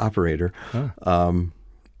camera operator. Huh.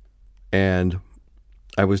 And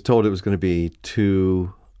I was told it was going to be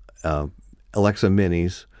 2 Alexa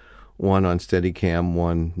Minis, one on Steadicam,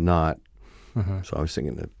 one not. So I was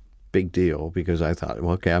thinking a big deal because I thought,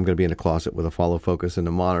 well, okay, I'm going to be in a closet with a follow focus and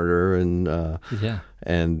a monitor, and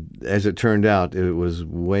and as it turned out, it was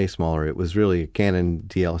way smaller. It was really Canon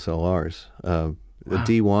DSLRs. The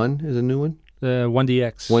D1 is a new one.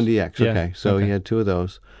 1DX. 1DX. Yeah. Okay, so he had 2 of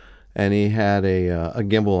those, and he had a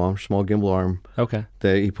gimbal arm, small gimbal arm. Okay.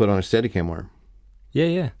 That he put on a Steadicam arm.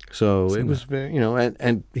 Yeah. So it was very,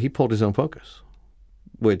 and he pulled his own focus.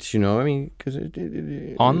 Which, I mean, because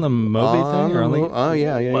on the Mobi thing?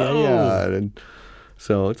 Yeah. And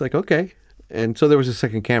so it's like, okay. And so there was a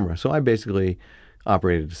second camera. So I basically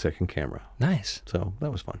operated the second camera. Nice. So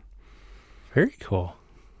that was fun. Very cool.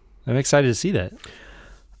 I'm excited to see that.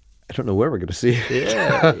 I don't know where we're going to see it.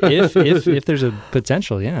 Yeah, if there's a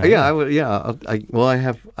potential, yeah. Yeah, I would. Yeah,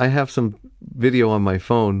 I have some video on my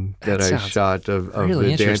phone that I shot of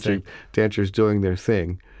really the dancers doing their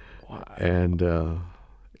thing. Wow. And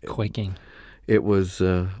quaking. It was,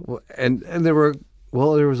 and there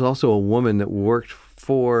was also a woman that worked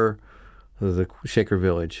for the Shaker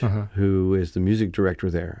Village, who is the music director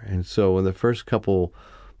there. And so in the first couple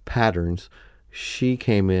patterns, she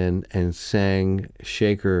came in and sang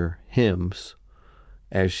Shaker hymns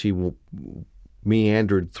as she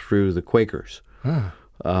meandered through the Quakers.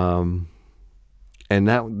 And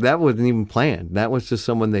that wasn't even planned. That was just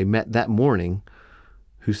someone they met that morning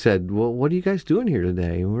who said, well, what are you guys doing here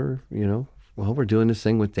today? We're doing this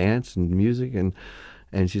thing with dance and music. And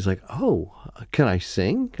she's like, oh, can I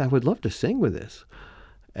sing? I would love to sing with this.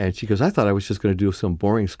 And she goes, I thought I was just going to do some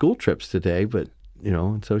boring school trips today, but,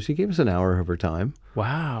 and so she gave us an hour of her time.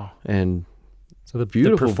 Wow. And so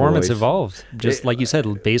the performance evolved, just like you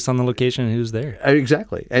said, based on the location and who's there.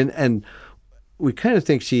 Exactly. And we kind of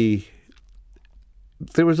think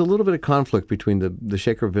there was a little bit of conflict between the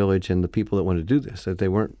Shaker Village and the people that wanted to do this, that they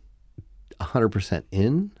weren't 100%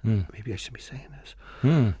 in. Maybe I should be saying this.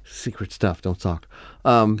 Secret stuff, don't talk.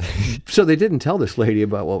 So they didn't tell this lady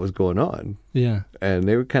about what was going on. Yeah. And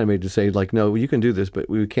they were kind of made to say, like, no, you can do this, but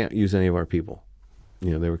we can't use any of our people.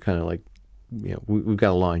 They were kind of like, we've got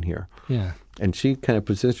a line here. Yeah. And she kind of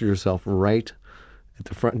positioned herself right at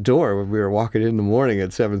the front door when we were walking in the morning at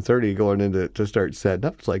 7:30 going in to start setting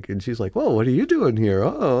up. It's like, and she's like, whoa, what are you doing here?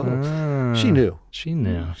 Oh, she knew. She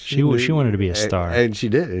knew. She wanted to be a star. And she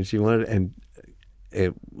did. And she wanted, and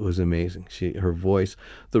it was amazing. Her voice,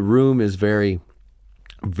 the room is very,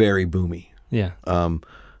 very boomy. Yeah.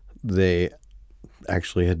 They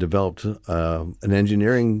actually had developed an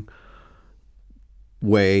engineering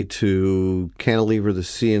way to cantilever the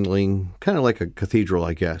ceiling, kind of like a cathedral,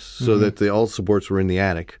 I guess, so that all supports were in the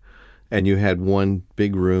attic, and you had one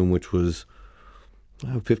big room which was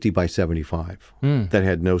 50 by 75 that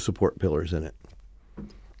had no support pillars in it.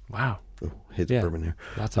 Wow. Oh, hit the bourbon there.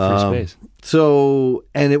 Lots of free space. So,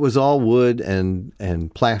 and it was all wood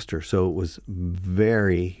and plaster, so it was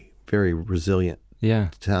very, very resilient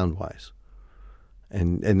sound-wise.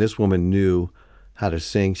 And this woman knew how to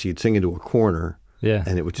sing. She'd sing into a corner. Yeah,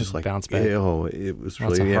 and it would just like bounce back. It was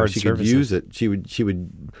really hard she surfaces. could use it. She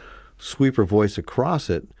would sweep her voice across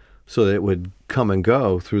it so that it would come and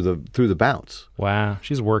go through the bounce. Wow,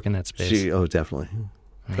 she's working that space. Definitely.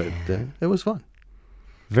 But it was fun.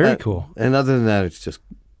 Very cool. And other than that, it's just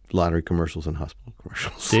lottery commercials and hospital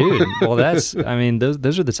commercials. Dude, well, those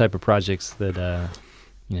are the type of projects that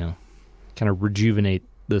kind of rejuvenate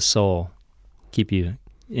the soul, keep you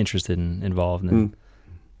interested and involved. And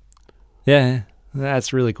yeah.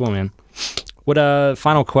 That's really cool, man. What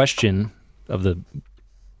final question of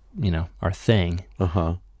our thing? What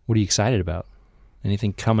are you excited about?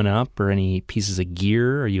 Anything coming up or any pieces of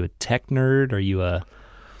gear? Are you a tech nerd? What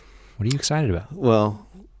are you excited about? Well,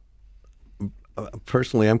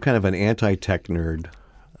 personally, I'm kind of an anti-tech nerd.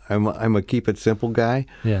 I'm a keep it simple guy.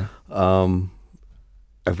 Yeah.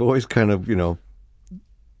 I've always kind of,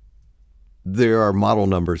 there are model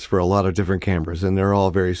numbers for a lot of different cameras, and they're all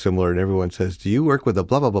very similar. And everyone says, "Do you work with a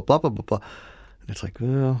blah blah blah blah blah blah blah?" And it's like,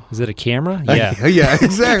 well, is it a camera? Yeah, yeah,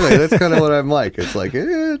 exactly. That's kind of what I'm like. It's like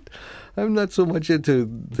I'm not so much into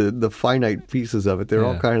the finite pieces of it. They're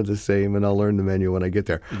all kind of the same, and I'll learn the menu when I get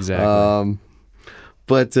there. Exactly.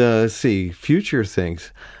 But see, future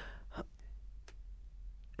things.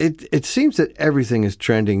 It seems that everything is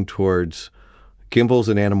trending towards gimbals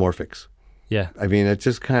and anamorphics. Yeah. I mean, it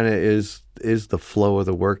just kind of is the flow of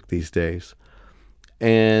the work these days.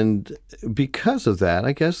 And because of that,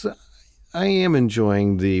 I guess I am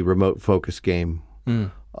enjoying the remote focus game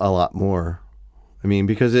a lot more. I mean,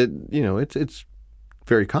 because it's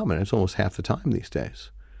very common. It's almost half the time these days.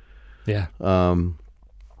 Yeah.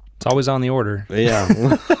 It's always on the order. Yeah.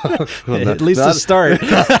 Well, at least to start.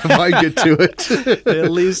 Might get to it.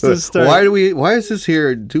 At least to start. Why is this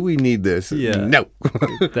here? Do we need this? Yeah. No.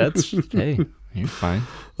 Hey, you're fine.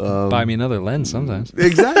 Buy me another lens sometimes.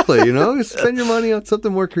 Exactly. Spend your money on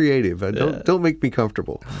something more creative. Don't make me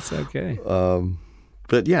comfortable. That's okay.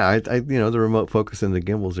 But yeah, I the remote focus and the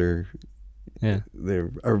gimbals they're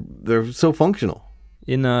so functional.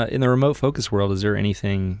 In the remote focus world, is there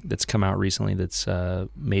anything that's come out recently that's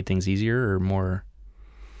made things easier or more?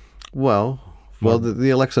 Well, the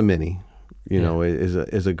Alexa Mini,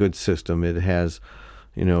 is a good system. It has,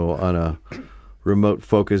 on a remote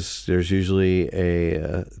focus, there's usually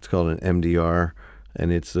it's called an MDR,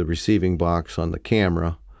 and it's the receiving box on the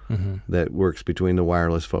camera that works between the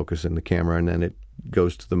wireless focus and the camera, and then it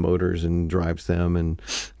goes to the motors and drives them and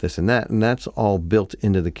this and that, and that's all built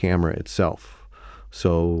into the camera itself.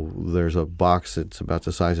 So there's a box that's about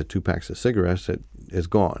the size of 2 packs of cigarettes that is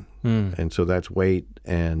gone. And so that's weight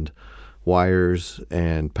and wires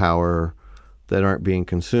and power that aren't being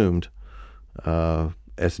consumed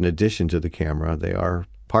as an addition to the camera. They are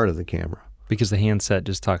part of the camera. Because the handset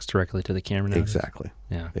just talks directly to the camera now? Exactly.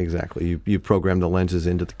 Yeah. Exactly. You program the lenses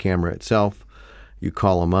into the camera itself. You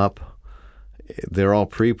call them up. They're all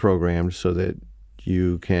pre-programmed so that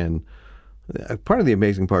you can... Part of the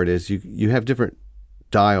amazing part is you have different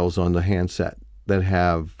dials on the handset that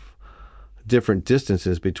have different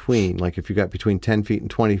distances between. Like if you got between 10 feet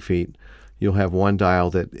and 20 feet, you'll have one dial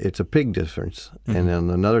that it's a big difference. And then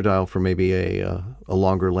another dial for maybe a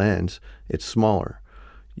longer lens, it's smaller.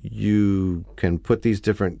 You can put these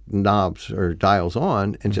different knobs or dials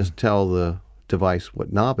on and just tell the device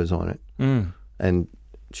what knob is on it. And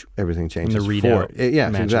everything changes. And the readout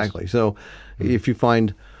yes, matches. Exactly. So if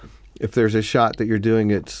if there's a shot that you're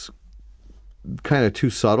doing, it's kind of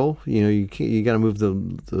too subtle. You got to move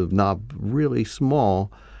the knob really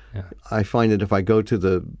small. Yeah. I find that if I go to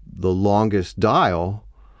the longest dial,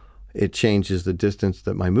 it changes the distance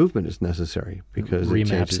that my movement is necessary because Remaps it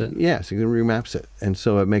changes it. Yes, it remaps it, and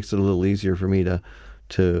so it makes it a little easier for me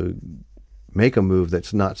to make a move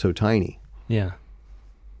that's not so tiny. Yeah,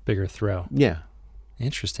 bigger throw. Yeah.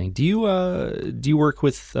 Interesting. Do you work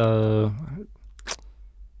with? That's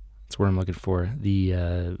what I'm looking for. The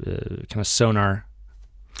kind of sonar.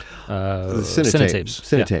 The Cinetapes.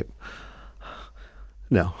 Cinetape.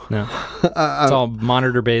 No. It's all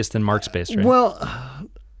monitor based and marks based, right? Well,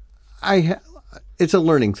 it's a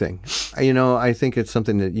learning thing. I think it's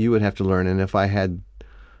something that you would have to learn, and if I had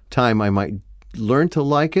time, I might learn to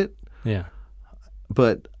like it. Yeah.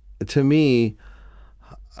 But to me,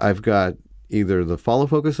 I've got either the follow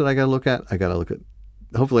focus that I got to look at.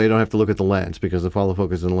 Hopefully I don't have to look at the lens because the follow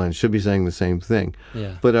focus and the lens should be saying the same thing.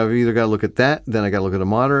 Yeah. But I've either got to look at that, then I got to look at a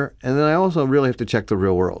monitor, and then I also really have to check the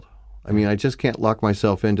real world. I mean, I just can't lock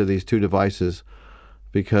myself into these two devices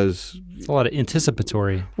because... It's a lot of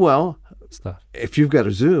anticipatory stuff. If you've got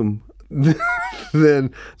a zoom,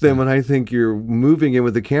 then when I think you're moving in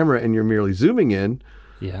with the camera and you're merely zooming in,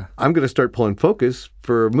 I'm going to start pulling focus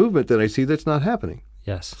for a movement that I see that's not happening.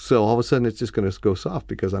 Yes. So all of a sudden it's just going to go soft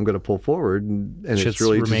because I'm going to pull forward and it's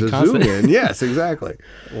really just a constant. zoom in. Yes, exactly.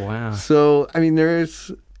 Wow. So, I mean,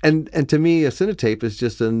 there's... And to me, a Cinetape is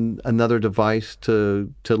just another device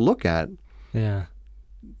to look at. Yeah.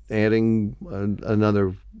 Adding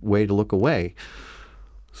another way to look away.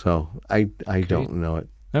 So I don't know it.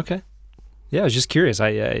 Okay. Yeah, I was just curious.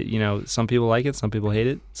 I some people like it, some people hate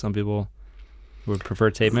it, some people would prefer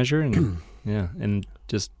tape measure, and and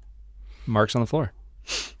just marks on the floor.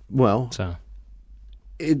 Well,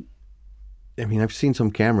 I've seen some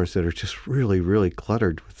cameras that are just really, really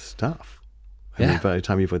cluttered with stuff. I mean, by the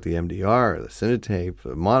time you put the MDR, the Cinetape,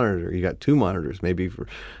 the monitor, you got 2 monitors maybe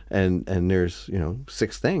and there's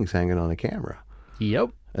 6 things hanging on a camera. Yep.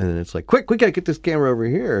 And then it's like, quick, we got to get this camera over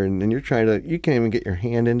here. And then you can't even get your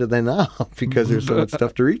hand into the knob because there's so much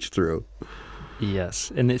stuff to reach through.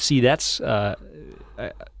 Yes. And see, that's, as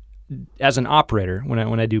an operator,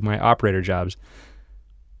 when I do my operator jobs,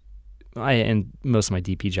 and most of my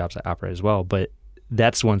DP jobs I operate as well, but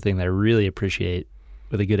that's one thing that I really appreciate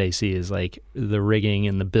with a good AC is like the rigging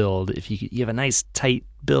and the build. If you have a nice tight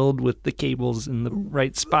build with the cables in the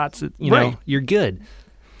right spots, you know, you're good.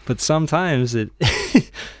 But sometimes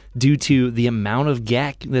due to the amount of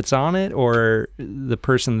gack that's on it or the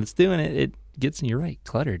person that's doing it, it gets, you're right,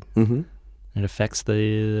 cluttered. Mm-hmm. It affects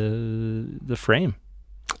the frame.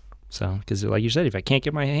 So, because like you said, if I can't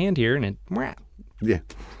get my hand here and it, Yeah.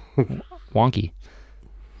 wonky.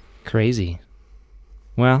 Crazy.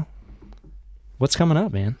 Well, what's coming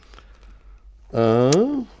up, man?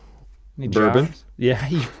 Any Bourbon. jobs? Yeah,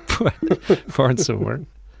 you poured some work.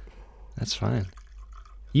 That's fine.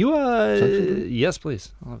 You yes,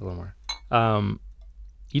 please. I'll have a little more.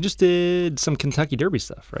 You just did some Kentucky Derby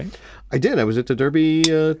stuff, right? I did. I was at the Derby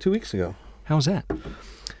 2 weeks ago. How was that?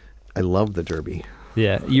 I love the Derby.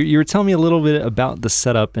 Yeah, you were telling me a little bit about the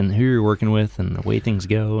setup and who you're working with and the way things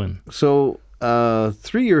go. And So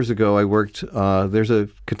 3 years ago, I worked. There's a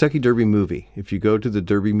Kentucky Derby movie. If you go to the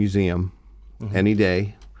Derby Museum any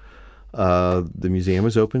day, the museum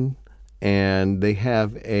is open, and they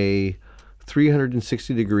have a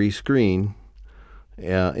 360-degree screen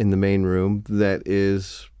in the main room that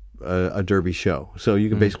is a Derby show. So you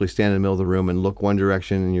can basically stand in the middle of the room and look one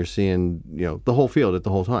direction, and you're seeing the whole field at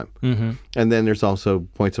the whole time. Mm-hmm. And then there's also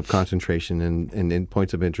points of concentration and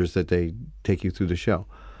points of interest that they take you through the show.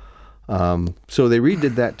 So they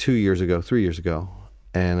redid that 3 years ago,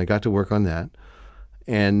 and I got to work on that.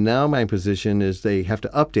 And now my position is they have to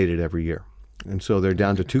update it every year. And so they're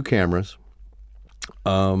down to 2 cameras,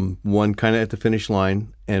 one kind of at the finish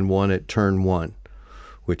line and one at turn 1,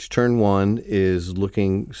 which turn 1 is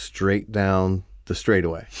looking straight down the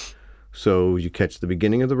straightaway. So you catch the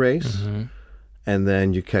beginning of the race, and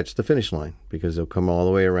then you catch the finish line, because they'll come all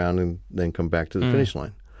the way around and then come back to the finish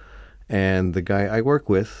line. And the guy I work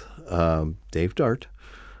with, Dave Dart,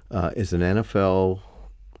 is an NFL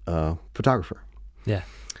photographer. Yeah.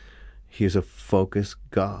 He's a focus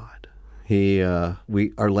god.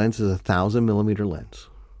 Our lens is a 1,000-millimeter lens.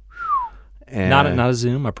 And Not a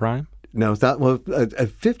zoom, a prime? No, it's not. Well, a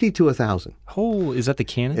 50 to 1,000. Oh, is that the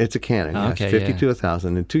Canon? It's a Canon. Oh, Yes, okay, 50 yeah. to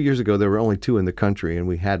 1,000. And 2 years ago, there were only 2 in the country, and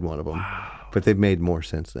we had one of them. Wow. But they've made more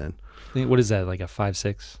since then. What is that, like a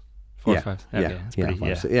 5.6? 4.5? Okay, that's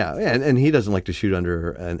pretty, yeah. And he doesn't like to shoot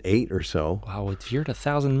under an 8 or so. Wow, if you're at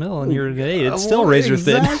 1,000 mil and you're at 8, it's still razor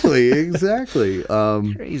thin. Exactly.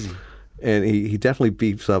 Crazy. And he definitely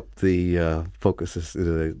beefs up the focus,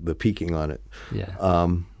 the peaking on it. Yeah.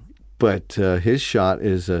 But his shot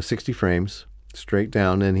is 60 frames straight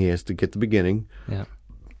down, and he has to get the beginning. Yeah.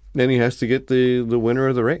 Then he has to get the winner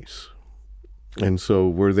of the race. And so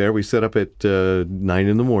we're there. We set up at 9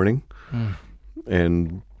 in the morning,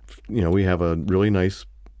 and we have a really nice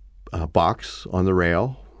box on the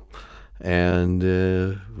rail, and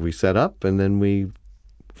we set up, and then we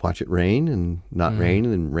watch it rain and not rain,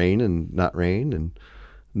 and then rain and not rain, and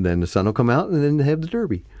then the sun will come out, and then they have the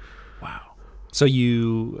Derby. Wow. So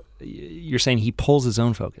you're saying he pulls his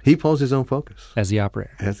own focus? He pulls his own focus As the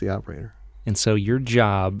operator. as the operator. And so your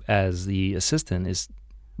job as the assistant is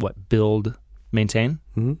what? Build, maintain?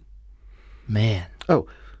 Mm-hmm. Man. Oh,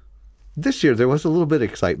 this year there was a little bit of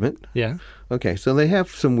excitement. Yeah. Okay, so they have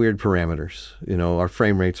some weird parameters. Our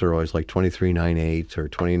frame rates are always like 23.98 or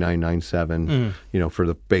 29.97, for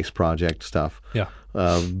the base project stuff. Yeah.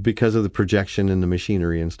 Because of the projection and the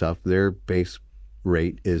machinery and stuff, their base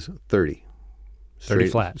rate is 30. 30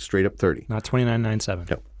 flat. Straight up 30. Not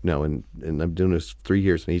 29.97. No, and I'm doing this 3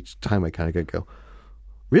 years, and each time I kind of go,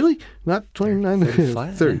 really? Not 29? 30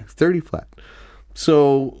 flat? 30, Yeah. 30 flat.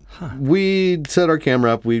 So we set our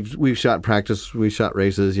camera up. We've shot practice. We shot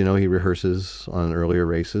races. He rehearses on earlier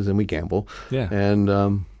races, and we gamble. Yeah.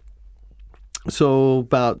 And so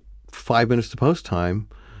about 5 minutes to post time,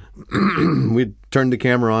 we turned the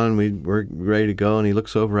camera on, and we were ready to go, and he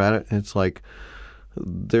looks over at it, and it's like,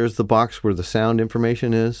 there's the box where the sound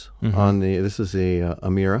information is on this is a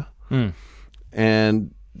Amira.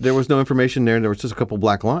 And there was no information there. There was just a couple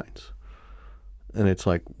black lines. And it's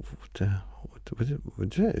like,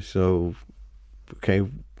 what's it? So, okay,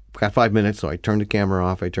 got 5 minutes. So I turned the camera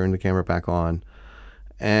off. I turned the camera back on.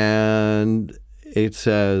 And it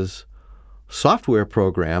says, software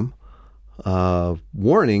program,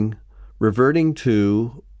 warning, reverting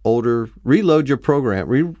to older, reload your program,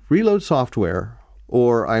 reload software,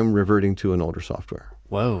 or I'm reverting to an older software.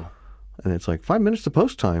 Whoa. And it's like 5 minutes to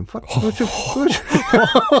post time. Fuck. So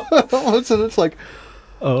it's like,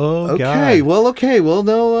 Oh, okay, God. well,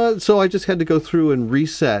 no. So I just had to go through and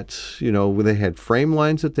reset. They had frame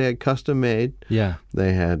lines that they had custom made. Yeah.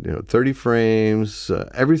 They had 30 frames,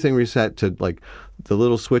 everything reset to like the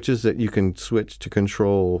little switches that you can switch to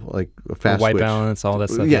control, like a fast White switch. balance, all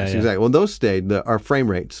that stuff. Yes, yeah. exactly. Well, those stayed. Our frame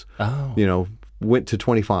rates, Oh. went to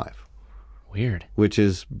 25. Weird. Which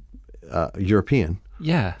is European.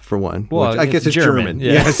 Yeah. for one. Well, which I guess it's German.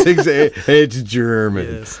 Yeah. Yes, exactly. It's German.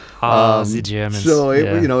 Yes. Oh, the Germans. So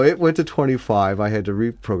Yeah. it went to 25. I had to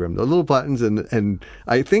reprogram the little buttons, and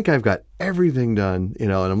I think I've got everything done.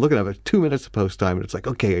 And I'm looking at it 2 minutes of post time, and it's like,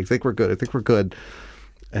 okay, I think we're good.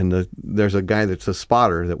 And there's a guy that's a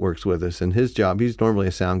spotter that works with us, and his job, he's normally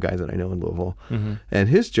a sound guy that I know in Louisville, and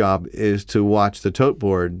his job is to watch the tote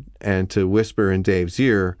board and to whisper in Dave's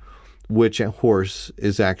ear which horse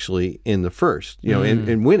is actually in the first,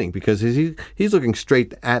 in winning, because he's looking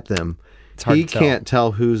straight at them. It's hard He to tell. can't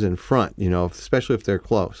tell who's in front, especially if they're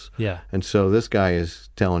close. Yeah. And so this guy is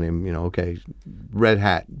telling him, okay, red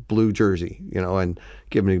hat, blue jersey, and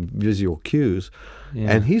giving him visual cues.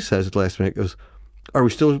 Yeah. And he says at the last minute, goes, "Are we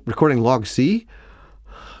still recording log C?"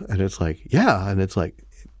 And it's like, yeah. And it's like,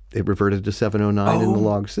 it reverted to 709 in the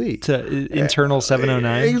log C. To internal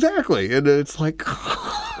 709? Exactly. And it's like,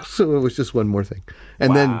 so it was just one more thing.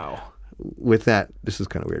 And then with that, this is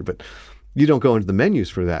kind of weird, but you don't go into the menus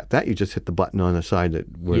for that. That you just hit the button on the side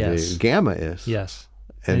where the gamma is. Yes.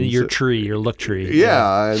 And your tree, your look tree.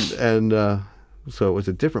 Yeah. And so it was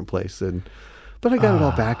a different place. But I got it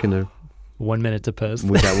all back in the 1 minute to post.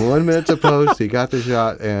 We got 1 minute to post. He got the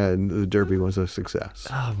shot, and the Derby was a success.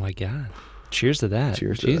 Oh, my God. Cheers to that.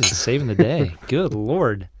 Cheers to Jesus, that. saving the day. Good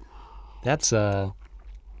Lord. That's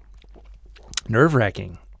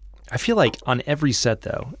nerve-wracking. I feel like on every set,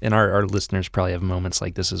 though, and our listeners probably have moments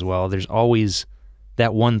like this as well, there's always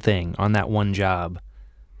that one thing on that one job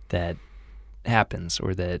that happens,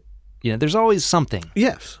 or that, there's always something.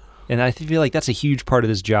 Yes. And I feel like that's a huge part of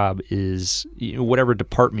this job is whatever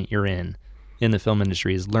department you're in the film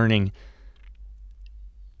industry is learning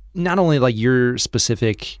not only like your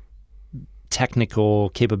specific technical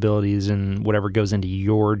capabilities and whatever goes into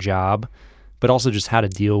your job, but also just how to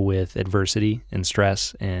deal with adversity and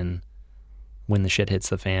stress, and when the shit hits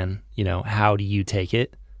the fan, how do you take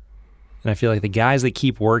it? And I feel like the guys that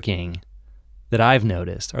keep working that I've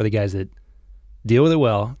noticed are the guys that deal with it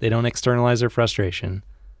well. They don't externalize their frustration.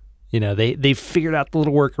 They've figured out the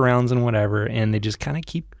little workarounds and whatever, and they just kind of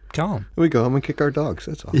keep calm. We go home and kick our dogs.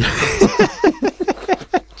 That's all.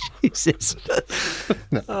 Jesus.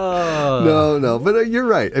 No. But you're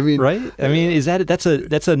right. I mean, right? I mean,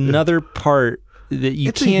 that's another part that you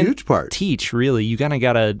it's a can't huge part. teach, really. You kind of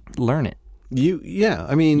got to learn it.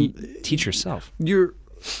 I mean, Teach yourself.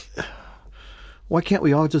 Why can't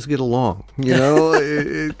we all just get along?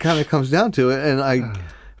 It kind of comes down to it. And I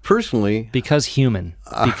personally, Because human.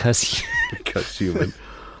 because human,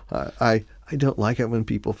 I don't like it when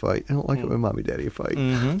people fight. I don't like it when mommy daddy fight.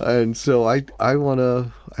 And so I want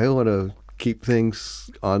to keep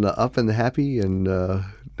things on the up and the happy, and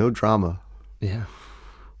no drama. Yeah.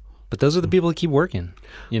 But those are the people that keep working,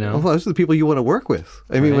 Well, those are the people you want to work with.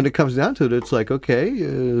 I mean, Right. when it comes down to it, it's like, okay,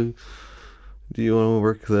 do you want to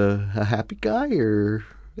work a happy guy or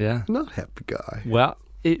Yeah. not happy guy? Well,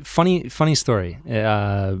 funny story.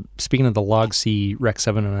 Speaking of the Log C Rec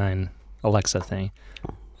 709 Alexa thing,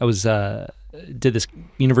 I was did this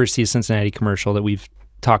University of Cincinnati commercial that we've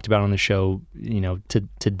talked about on the show,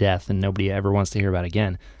 to death, and nobody ever wants to hear about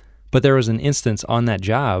again. But there was an instance on that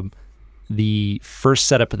job. The first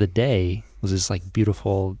setup of the day was this like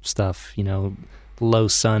beautiful stuff, low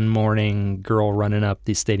sun morning, girl running up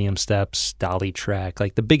the stadium steps, dolly track,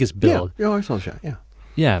 like the biggest build. Yeah, I saw the shot. Yeah.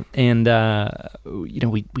 Yeah, and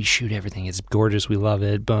we shoot everything. It's gorgeous. We love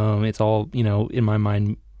it. Boom. It's all in my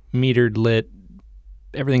mind, metered, lit.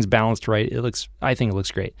 Everything's balanced right. I think it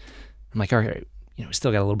looks great. I'm like, all right, we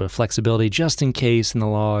still got a little bit of flexibility just in case in the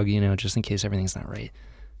log, just in case everything's not right.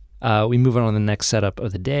 We move on to the next setup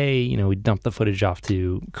of the day. We dump the footage off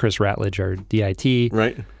to Chris Ratledge, our DIT.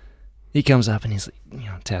 Right. He comes up and he's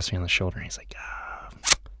like, taps me on the shoulder, and he's like,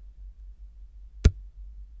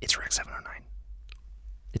 it's Rec 709.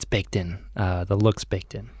 It's baked in. The look's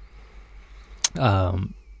baked in.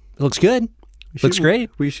 It looks good. Looks great.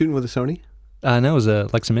 Were you shooting with a Sony? No, it was a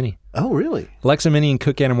Alexa Mini. Oh, really? Alexa Mini and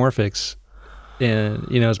Cook Anamorphics. And,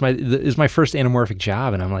 it's my first anamorphic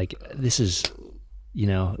job. And I'm like, this is,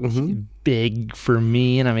 big for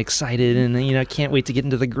me. And I'm excited. And, I can't wait to get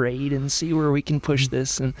into the grade and see where we can push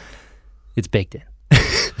this. And it's baked in.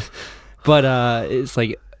 But it's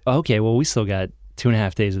like, okay, well, we still got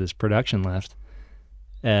 2.5 days of this production left.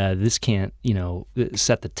 This can't,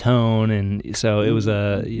 set the tone. And so it was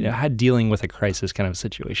dealing with a crisis kind of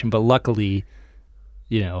situation. But luckily,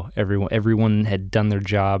 everyone had done their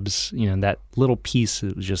jobs. That little piece,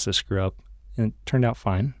 it was just a screw up, and it turned out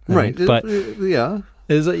fine. Right. But yeah.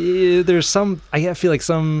 there's some, I feel like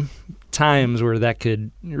some times where that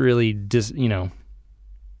could really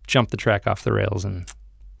jump the track off the rails and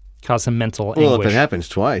cause some mental anguish. Well, if it happens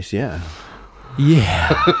twice, yeah.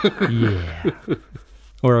 Yeah. Yeah.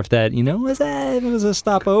 Or if that, it was a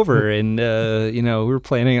stopover and, we were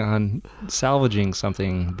planning on salvaging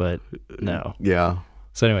something, but no. Yeah.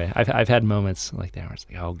 So anyway, I've had moments like that where it's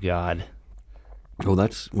like, oh God.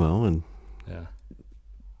 Well, and Yeah.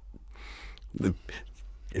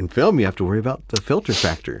 in film, you have to worry about the filter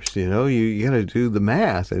factors. You got to do the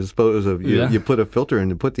math. As opposed of you put a filter in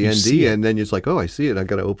and put the ND, and then it's like, oh, I see it. I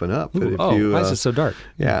got to open up. Ooh, But why is it so dark?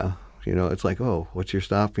 Yeah. It's like, oh, what's your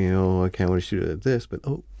stop? I can't want to shoot it at this, but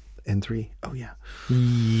N3. Oh yeah.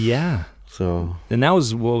 Yeah. So. And that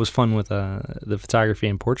was what was fun with the photography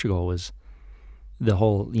in Portugal was the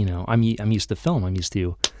whole. I'm used to film. I'm used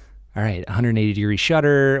to. All right, 180-degree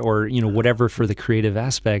shutter, or whatever for the creative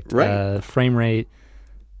aspect. Right. Frame rate.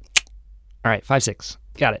 All right, 5.6.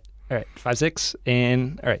 Got it. All right, 5.6,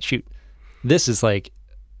 and all right, shoot. This is like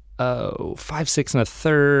 5.6 and a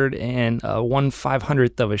third, and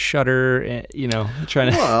 1/500th of a shutter.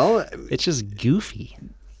 Trying to. Well, it's just goofy.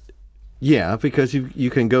 Yeah, because you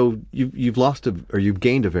can go. You've lost or you've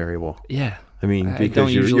gained a variable. Yeah. I mean,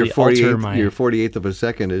 because your 48th of a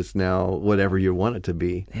second is now whatever you want it to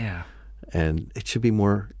be. Yeah. And it should be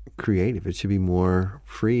more creative. It should be more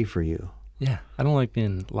free for you. Yeah. I don't like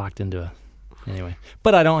being locked into anyway.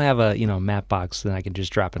 But I don't have a, map box that I can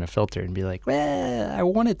just drop in a filter and be like, well, I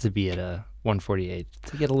want it to be at a 148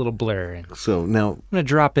 to get a little blur. And so now I'm going to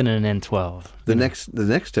drop in an N12. The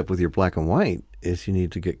next step with your black and white is you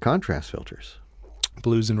need to get contrast filters.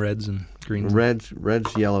 Blues and reds and greens.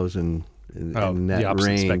 Reds, yellows, and that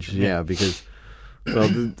range. Spectrum, yeah, because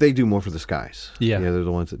they do more for the skies. Yeah. They're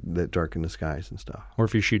the ones that darken the skies and stuff. Or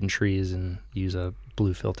if you're shooting trees and use a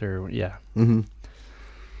blue filter, yeah. Mm-hmm.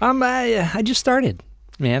 I just started,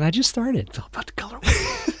 man. I just started. It's all about the color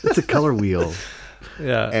wheel. It's a color wheel.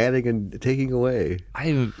 Yeah. Adding and taking away.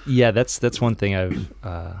 That's one thing I've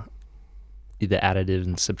the additive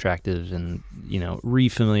and subtractive and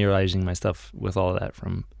refamiliarizing myself with all of that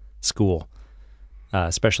from school.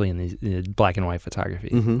 Especially in the black and white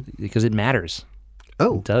photography, because it matters.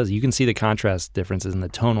 Oh, it does. You can see the contrast differences and the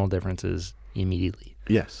tonal differences immediately.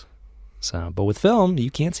 Yes. So, but with film, you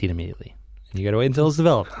can't see it immediately. You got to wait until it's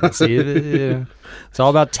developed. See it. It's all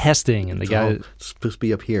about testing, and it's supposed to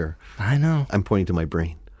be up here. I know. I'm pointing to my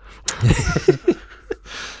brain.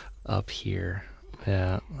 Up here.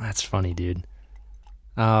 Yeah, that's funny, dude.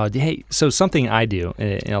 Hey, so something I do,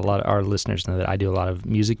 and a lot of our listeners know that I do a lot of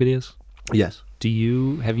music videos. Yes.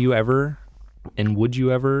 Have you ever, and would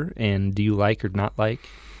you ever, and do you like or not like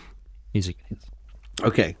music videos?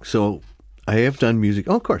 Okay, so I have done music.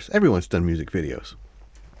 Oh, of course, everyone's done music videos.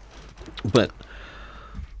 But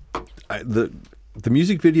the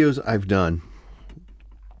music videos I've done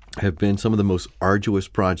have been some of the most arduous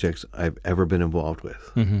projects I've ever been involved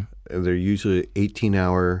with. Mm-hmm. They're usually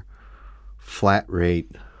 18-hour flat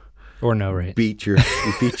rate. Or no rate. Beat your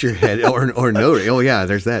head or no rate. Oh yeah,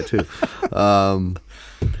 there's that too.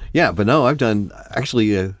 Yeah, but no, I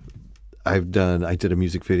did a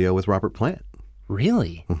music video with Robert Plant.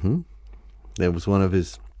 Really? Mm-hmm. That was one of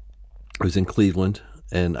his. It was in Cleveland,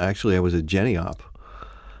 and actually I was a Jenny op,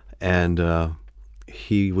 and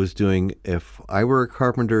he was doing "If I Were a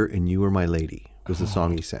Carpenter and You Were My Lady" was the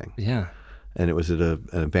song he sang. Yeah, and it was at an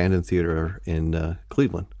abandoned theater in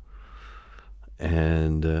Cleveland.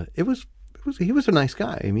 And he was a nice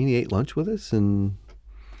guy. I mean, he ate lunch with us and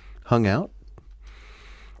hung out.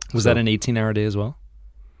 Was that an 18-hour day as well?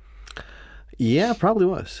 Yeah, probably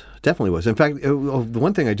was. Definitely was. In fact, the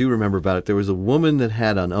one thing I do remember about it, there was a woman that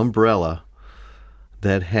had an umbrella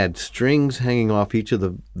that had strings hanging off each of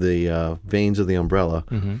the veins of the umbrella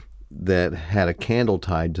that had a candle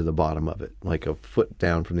tied to the bottom of it, like a foot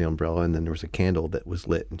down from the umbrella, and then there was a candle that was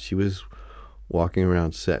lit. And she was walking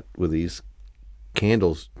around set with these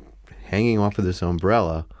candles hanging off of this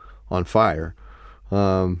umbrella on fire.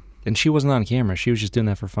 And she wasn't on camera. She was just doing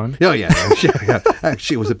that for fun? Oh, yeah.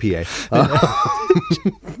 She was a PA.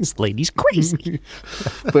 This lady's crazy.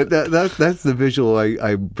 But that's the visual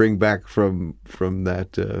I bring back from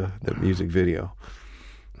that music video.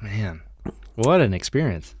 Man, what an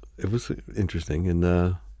experience. It was interesting.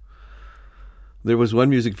 And there was one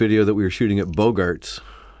music video that we were shooting at Bogart's,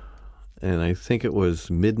 and I think it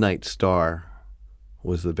was Midnight Star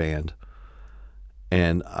was the band.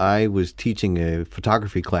 And I was teaching a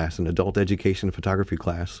photography class, an adult education photography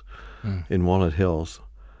class in Walnut Hills.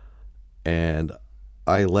 And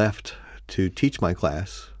I left to teach my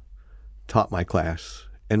class, taught my class,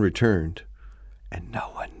 and returned. And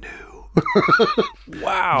no one knew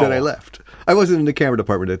wow. that I left. I wasn't in the camera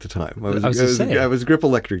department at the time. I was Grip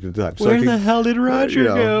Electric at the time. Where the hell did Roger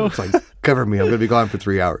go? It's like, cover me. I'm going to be gone for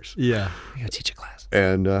 3 hours. Yeah. I got to teach a class.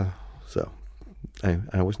 And so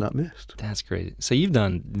I was not missed. That's great. So you've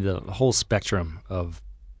done the whole spectrum of,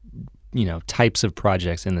 types of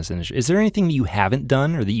projects in this industry. Is there anything that you haven't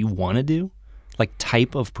done or that you want to do? Like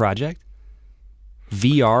type of project?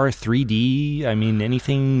 VR, 3D, I mean,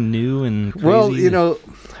 anything new and crazy? Well,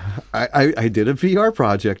 I did a VR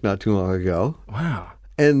project not too long ago. Wow.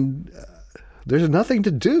 And there's nothing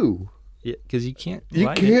to do. Yeah, because you can't. You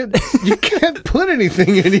can't put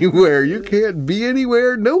anything anywhere. You can't be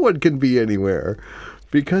anywhere. No one can be anywhere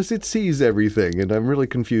because it sees everything, and I'm really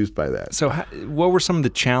confused by that. So, what were some of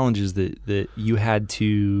the challenges that you had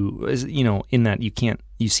to? In that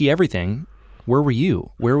you see everything. Where were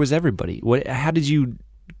you? Where was everybody? How did you,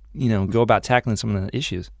 go about tackling some of the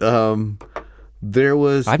issues? There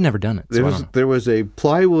was. I've never done it. There was a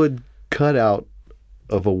plywood cutout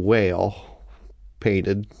of a whale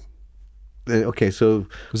painted. Okay, so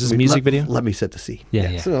was this a music video? Let me set the scene.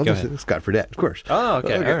 Yeah. So this is Scott Fredette, of course. Oh,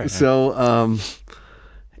 okay. All right. So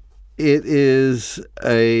it is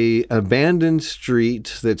a abandoned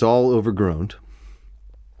street that's all overgrown.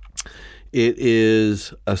 It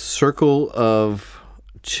is a circle of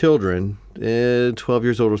children, 12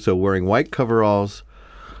 years old or so, wearing white coveralls,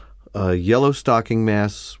 yellow stocking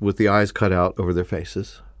masks with the eyes cut out over their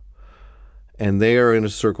faces. And they are in a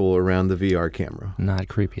circle around the VR camera. Not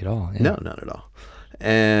creepy at all. Yeah. No, not at all.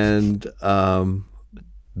 And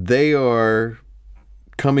they are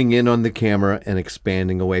coming in on the camera and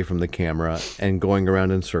expanding away from the camera and going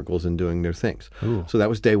around in circles and doing their things. Ooh. So that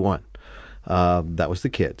was day one. That was the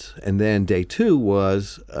kids. And then day two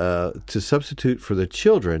was to substitute for the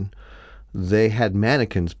children, they had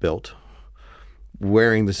mannequins built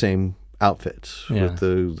wearing the same outfits with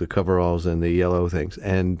the coveralls and the yellow things.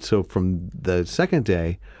 And so from the second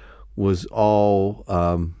day was all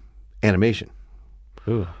animation.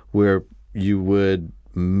 Ooh. Where you would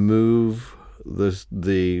move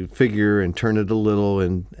the figure and turn it a little,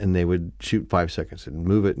 and they would shoot 5 seconds and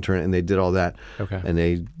move it and turn it, and they did all that. Okay. And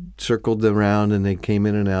they circled them around, and they came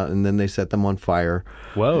in and out, and then they set them on fire.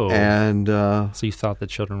 Whoa. And so you thought the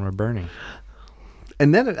children were burning.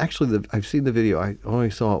 And then I've seen the video. I only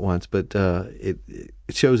saw it once, but it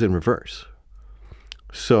shows in reverse.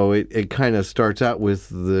 So it kind of starts out with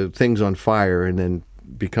the things on fire and then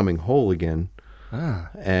becoming whole again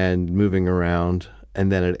and moving around. And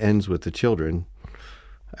then it ends with the children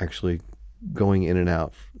actually going in and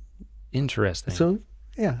out. Interesting. So,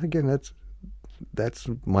 yeah, again, that's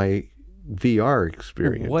my VR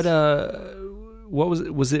experience. What was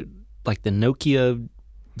it? Was it like the Nokia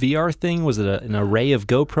VR thing? Was it an array of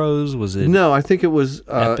GoPros? Was it? No, I think it was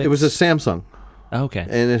a Samsung. Okay.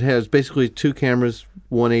 And it has basically two cameras,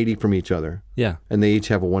 180 from each other. Yeah. And they each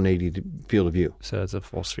have a 180 field of view. So it's a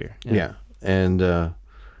full sphere. Yeah.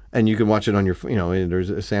 And you can watch it on your, there's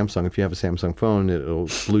a Samsung. If you have a Samsung phone, it'll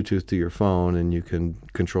Bluetooth to your phone, and you can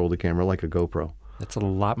control the camera like a GoPro. That's a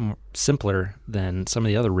lot more simpler than some of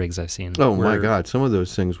the other rigs I've seen. Oh my God! Some of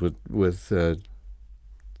those things with I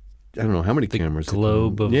don't know how many cameras.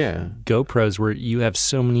 Globe of GoPros, where you have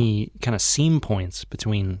so many kind of seam points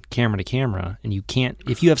between camera to camera, and you can't.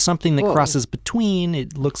 If you have something that crosses between,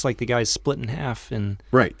 it looks like the guy's split in half. And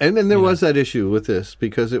right, and then there was that issue with this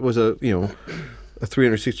because it was a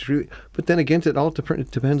 360 degree. But then again, it all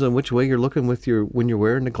depends on which way you're looking when you're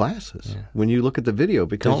wearing the glasses. Yeah. When you look at the video,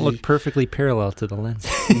 because don't look perfectly parallel to the lens.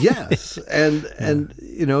 Yes, and and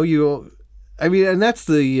that's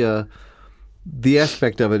the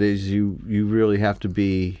aspect of it is you really have to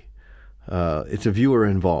be. It's a viewer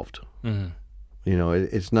involved. Mm-hmm.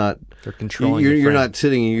 It's not. They're controlling. You're not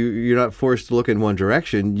sitting. You're not forced to look in one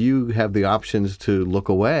direction. You have the options to look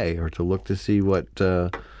away or to look to see what.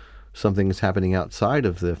 Something is happening outside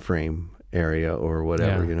of the frame area or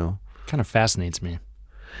whatever, Kind of fascinates me.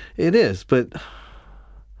 It is, but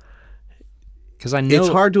because I know it's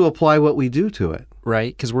hard to apply what we do to it,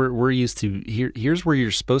 right? Because we're used to here's where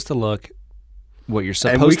you're supposed to look, what you're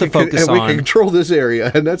supposed to focus on. And we can control this area,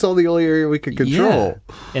 and that's all the only area we can control.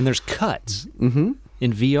 Yeah. And there's cuts. Mm-hmm.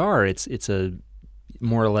 In VR, it's a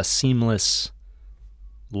more or less seamless,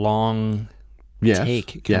 long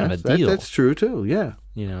take kind of a deal. That's true too. Yeah.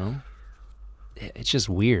 It's just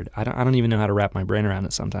weird. I don't even know how to wrap my brain around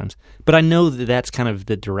it sometimes. But I know that that's kind of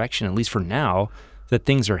the direction, at least for now, that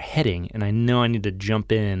things are heading. And I know I need to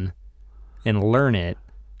jump in and learn it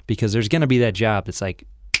because there's going to be that job that's like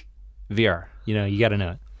VR. You got to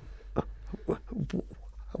know it.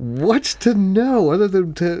 What's to know other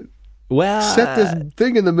than to set this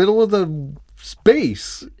thing in the middle of the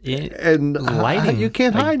space and lighting? You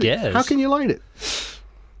can't hide it. How can you light it?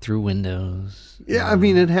 Through windows. Yeah, I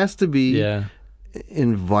mean, it has to be. Yeah.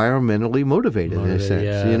 environmentally motivated in a sense.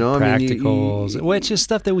 Yeah, you know, practicals, which is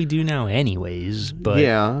stuff that we do now anyways. But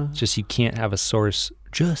yeah, just you can't have a source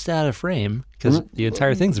just out of frame because the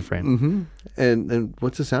entire thing's a frame. Mm-hmm. And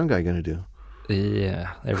what's the sound guy going to do?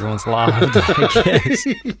 Yeah, everyone's loved, I guess.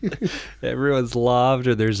 Everyone's loved,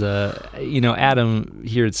 or there's Adam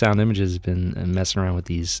here at Sound Images has been messing around with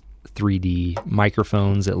these 3D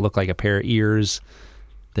microphones that look like a pair of ears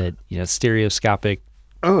that, stereoscopic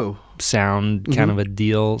sound kind of a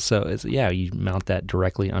deal. So it's, you mount that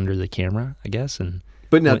directly under the camera, I guess.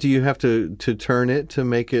 But now, do you have to turn it to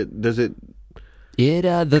make it, does it?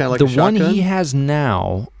 The one he has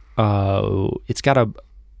now, it's got a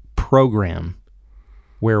program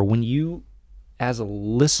where when you, as a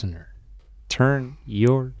listener, turn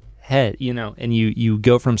your head, and you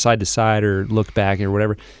go from side to side or look back or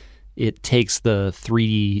whatever, it takes the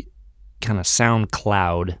 3D kind of sound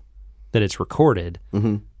cloud that it's recorded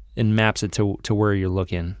and maps it to where you're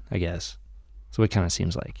looking, I guess. So it kind of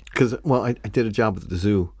seems like. Because, I did a job at the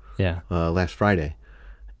zoo last Friday,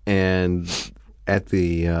 and at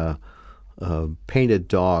the painted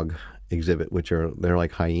dog exhibit, they're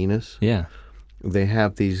like hyenas. Yeah. They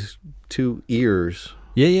have these two ears.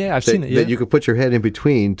 Yeah, I've seen it. Yeah. That you could put your head in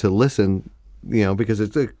between to listen, because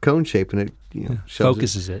it's a cone shape and it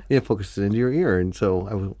focuses it. Yeah, focuses it into your ear. And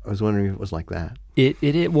so I was wondering if it was like that.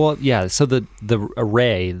 Well, yeah. So the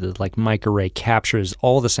array, the like mic array, captures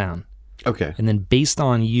all the sound. Okay. And then based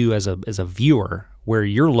on you as a viewer, where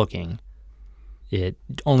you're looking, it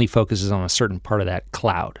only focuses on a certain part of that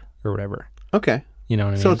cloud or whatever. Okay. You know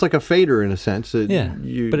what I mean? So it's like a fader in a sense. But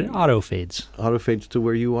it auto fades. Auto fades to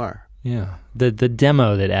where you are. Yeah. The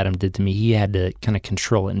demo that Adam did to me, he had to kind of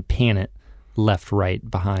control it and pan it left, right,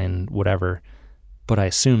 behind, whatever. But I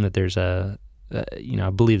assume that there's I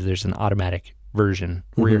believe there's an automatic version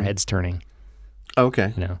where your head's turning.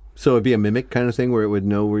 Okay. So it'd be a mimic kind of thing where it would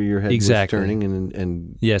know where your head was turning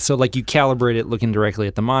and yeah, so like you calibrate it looking directly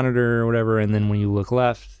at the monitor or whatever, and then when you look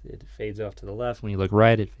left, it fades off to the left. When you look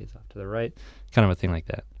right, it fades off to the right. Kind of a thing like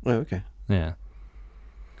that. Oh, okay. Yeah.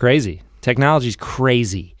 Crazy. Technology's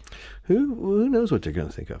crazy. Who knows what they're going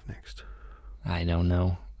to think of next? I don't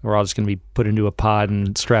know. We're all just going to be put into a pod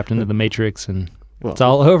and strapped into the Matrix, and it's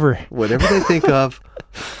all over. Whatever they think of,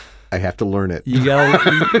 I have to learn it. You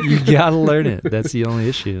gotta learn it. That's the only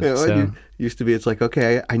issue. It used to be, it's like,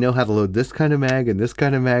 okay, I know how to load this kind of mag and this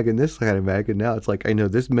kind of mag and this kind of mag, and now it's like, I know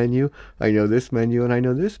this menu, I know this menu, and I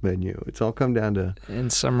know this menu. It's all come down to...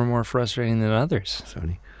 And some are more frustrating than others.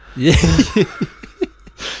 Sony. Yeah.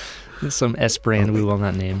 There's some S brand we will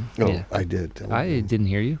not name. Oh, yeah. I did. I didn't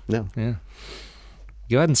hear you. No. Yeah.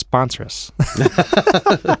 Go ahead and sponsor us.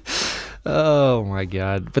 Oh my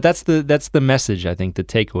God! But that's the message. I think the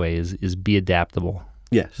takeaway is be adaptable.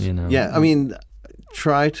 Yes. Yeah. I mean,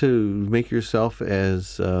 try to make yourself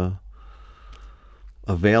as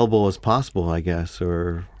available as possible, I guess.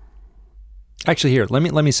 Or actually, here, let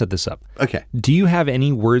me set this up. Okay. Do you have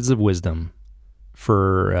any words of wisdom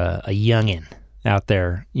for a youngin out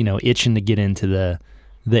there, itching to get into the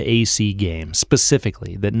AC game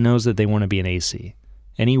specifically, that knows that they want to be an AC?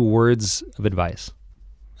 Any words of advice?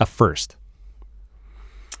 First.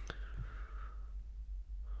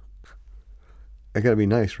 I gotta be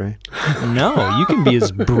nice, right? No, you can be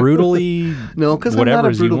as brutally no, because I'm not a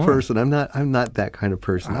brutal person. I'm not that kind of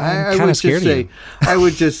person. I'm kind of scared of you. I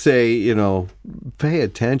would just say, pay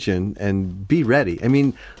attention and be ready. I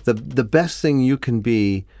mean, the best thing you can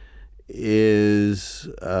be is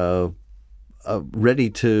ready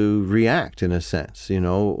to react in a sense,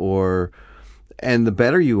 and the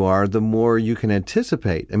better you are, the more you can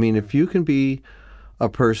anticipate. I mean, if you can be a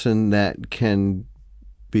person that can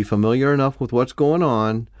be familiar enough with what's going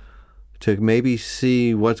on to maybe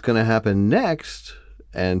see what's going to happen next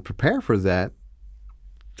and prepare for that,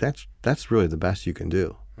 that's really the best you can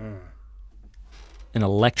do. An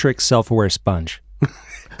electric self-aware sponge.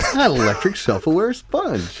 An electric self-aware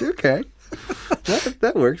sponge. Okay.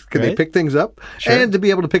 That works. Can they pick things up? Sure. And to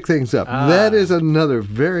be able to pick things up. That is another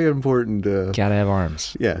very important... Gotta have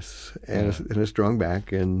arms. Yes. And a strong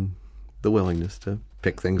back and the willingness to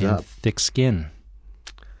pick things up. Thick skin.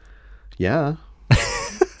 Yeah.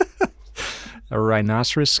 A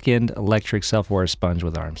rhinoceros-skinned electric self-aware sponge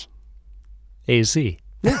with arms. AC.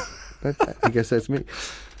 Yeah. I guess that's me.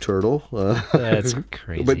 Turtle. That's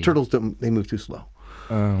crazy. But turtles, they move too slow.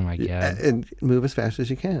 Oh, my God. And move as fast as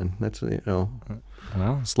you can. That's, Well,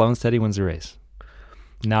 slow and steady wins the race.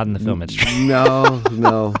 Not in the film industry. No.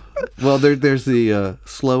 Well, there's the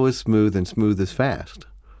slow is smooth and smooth is fast.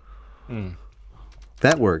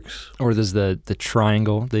 That works. Or there's the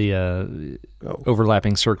triangle, the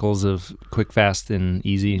overlapping circles of quick, fast, and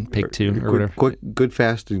easy. Pick two or whatever. Quick, good,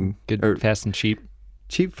 fast, and good, fast, and cheap.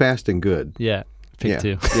 Cheap, fast, and good. Yeah, pick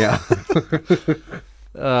two. Yeah.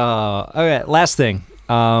 Okay. Last thing.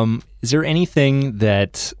 Is there anything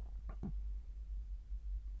that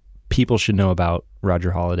people should know about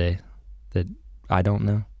Roger Holliday that I don't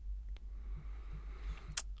know?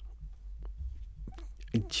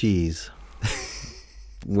 Jeez.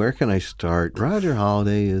 Where can I start? Roger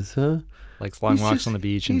Holliday is likes long walks on the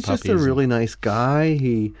beach and puppies. He's just a really nice guy.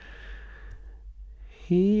 He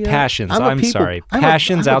passions. I'm sorry. I'm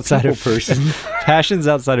passions a outside of person. Passions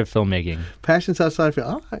outside of filmmaking. Passions outside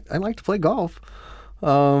of I like to play golf.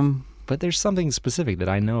 But there's something specific that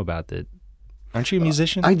I know about that. Aren't you a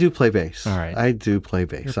musician? I do play bass. All right. I do play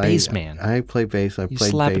bass. You're a bass man. I play bass. I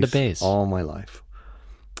played slap at a bass bass all my life.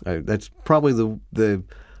 That's probably the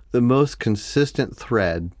most consistent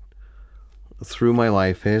thread through my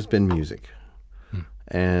life has been music.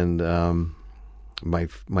 And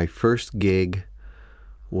my first gig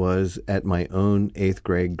was at my own 8th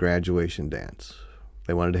grade graduation dance.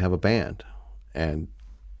 They wanted to have a band, and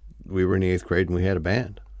we were in the 8th grade and we had a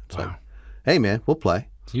band. It's like, hey man, we'll play.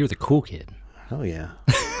 So you're the cool kid. Oh yeah.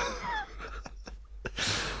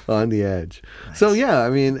 On the edge. Nice. So yeah, I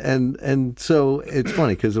mean, and so it's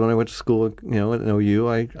funny because when I went to school, at OU,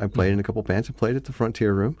 I played in a couple bands. I played at the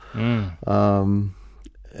Frontier Room,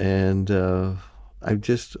 and I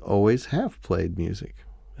just always have played music.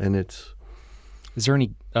 And is there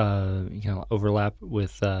any overlap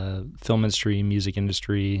with film industry, music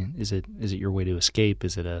industry? Is it your way to escape?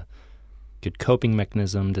 Is it a good coping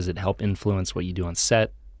mechanism? Does it help influence what you do on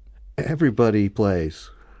set? Everybody plays.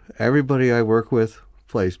 Everybody I work with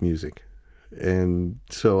plays music. And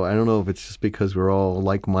so I don't know if it's just because we're all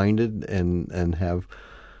like-minded and have,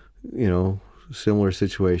 similar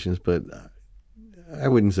situations, but I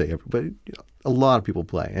wouldn't say everybody. A lot of people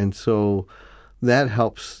play. And so that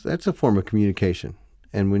helps. That's a form of communication.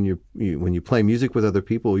 And when when you play music with other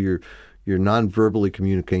people, you're non-verbally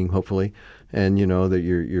communicating, hopefully, and you know that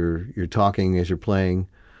you're talking as you're playing.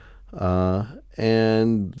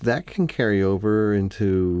 And that can carry over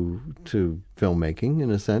into filmmaking in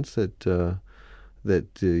a sense that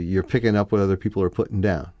you're picking up what other people are putting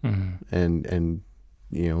down, and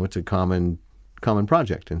it's a common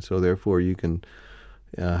project, and so therefore you can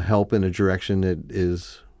help in a direction that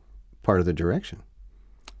is part of the direction.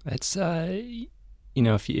 It's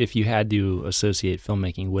if you had to associate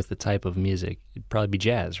filmmaking with the type of music, it'd probably be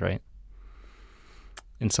jazz, right?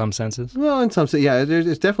 In some senses? Well, in some sense, yeah.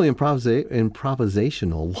 It's definitely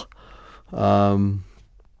improvisational. The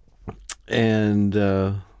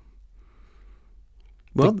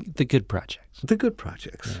good projects. The good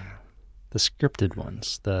projects. Yeah. The scripted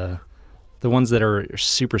ones. The ones that are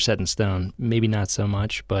super set in stone, maybe not so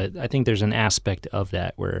much, but I think there's an aspect of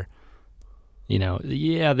that where, you got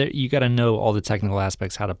to know all the technical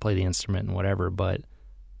aspects, how to play the instrument and whatever, but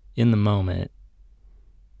in the moment,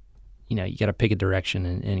 you got to pick a direction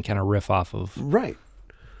and kind of riff off of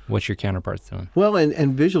what your counterpart's doing. Well,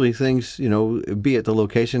 and visually things, be it the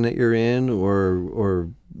location that you're in or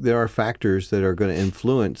there are factors that are going to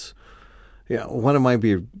influence. One of might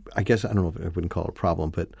be, I guess, I don't know if I wouldn't call it a problem,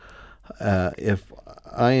 but if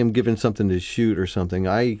I am given something to shoot or something,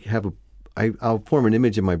 I'll form an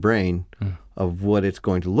image in my brain of what it's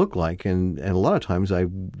going to look like, and a lot of times I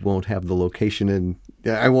won't have the location and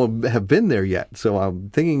I won't have been there yet. So I'm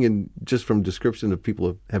thinking just from description that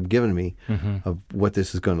people have given me of what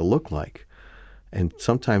this is going to look like, and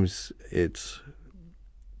sometimes it's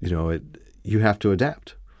you have to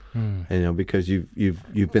adapt, because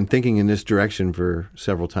you've been thinking in this direction for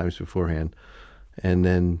several times beforehand, and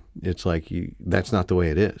then it's like that's not the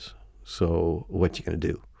way it is. So what you going to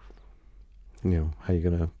do? How you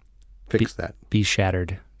going to fix that? Be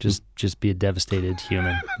shattered. Just be a devastated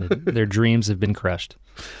human. Their dreams have been crushed.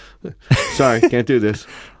 Sorry, can't do this.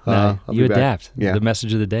 You adapt. Yeah. The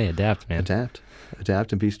message of the day: adapt, man.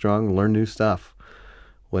 Adapt, and be strong. Learn new stuff.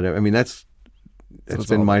 Whatever. I mean, that's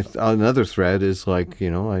been my another thread is like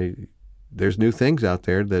there's new things out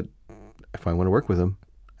there that if I want to work with them,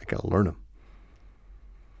 I got to learn them.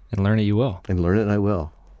 And learn it, you will. And learn it, I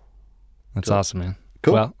will. That's awesome, man.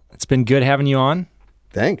 Cool. Well, it's been good having you on.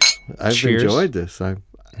 Thanks. I've Cheers. enjoyed this.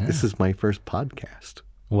 This is my first podcast.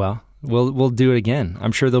 Well, we'll do it again.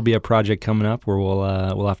 I'm sure there'll be a project coming up where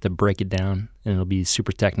we'll have to break it down, and it'll be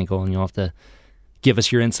super technical, and you'll have to give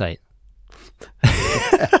us your insight.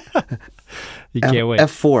 You can't wait.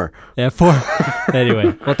 F4.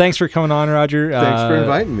 Anyway, well, thanks for coming on, Roger. Thanks for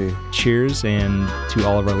inviting me. Cheers, and to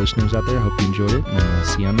all of our listeners out there, hope you enjoyed it, and we'll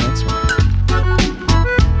see you on the next one.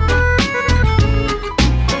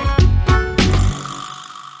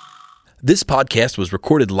 This podcast was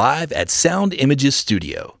recorded live at Sound Images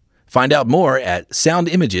Studio. Find out more at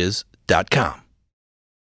soundimages.com.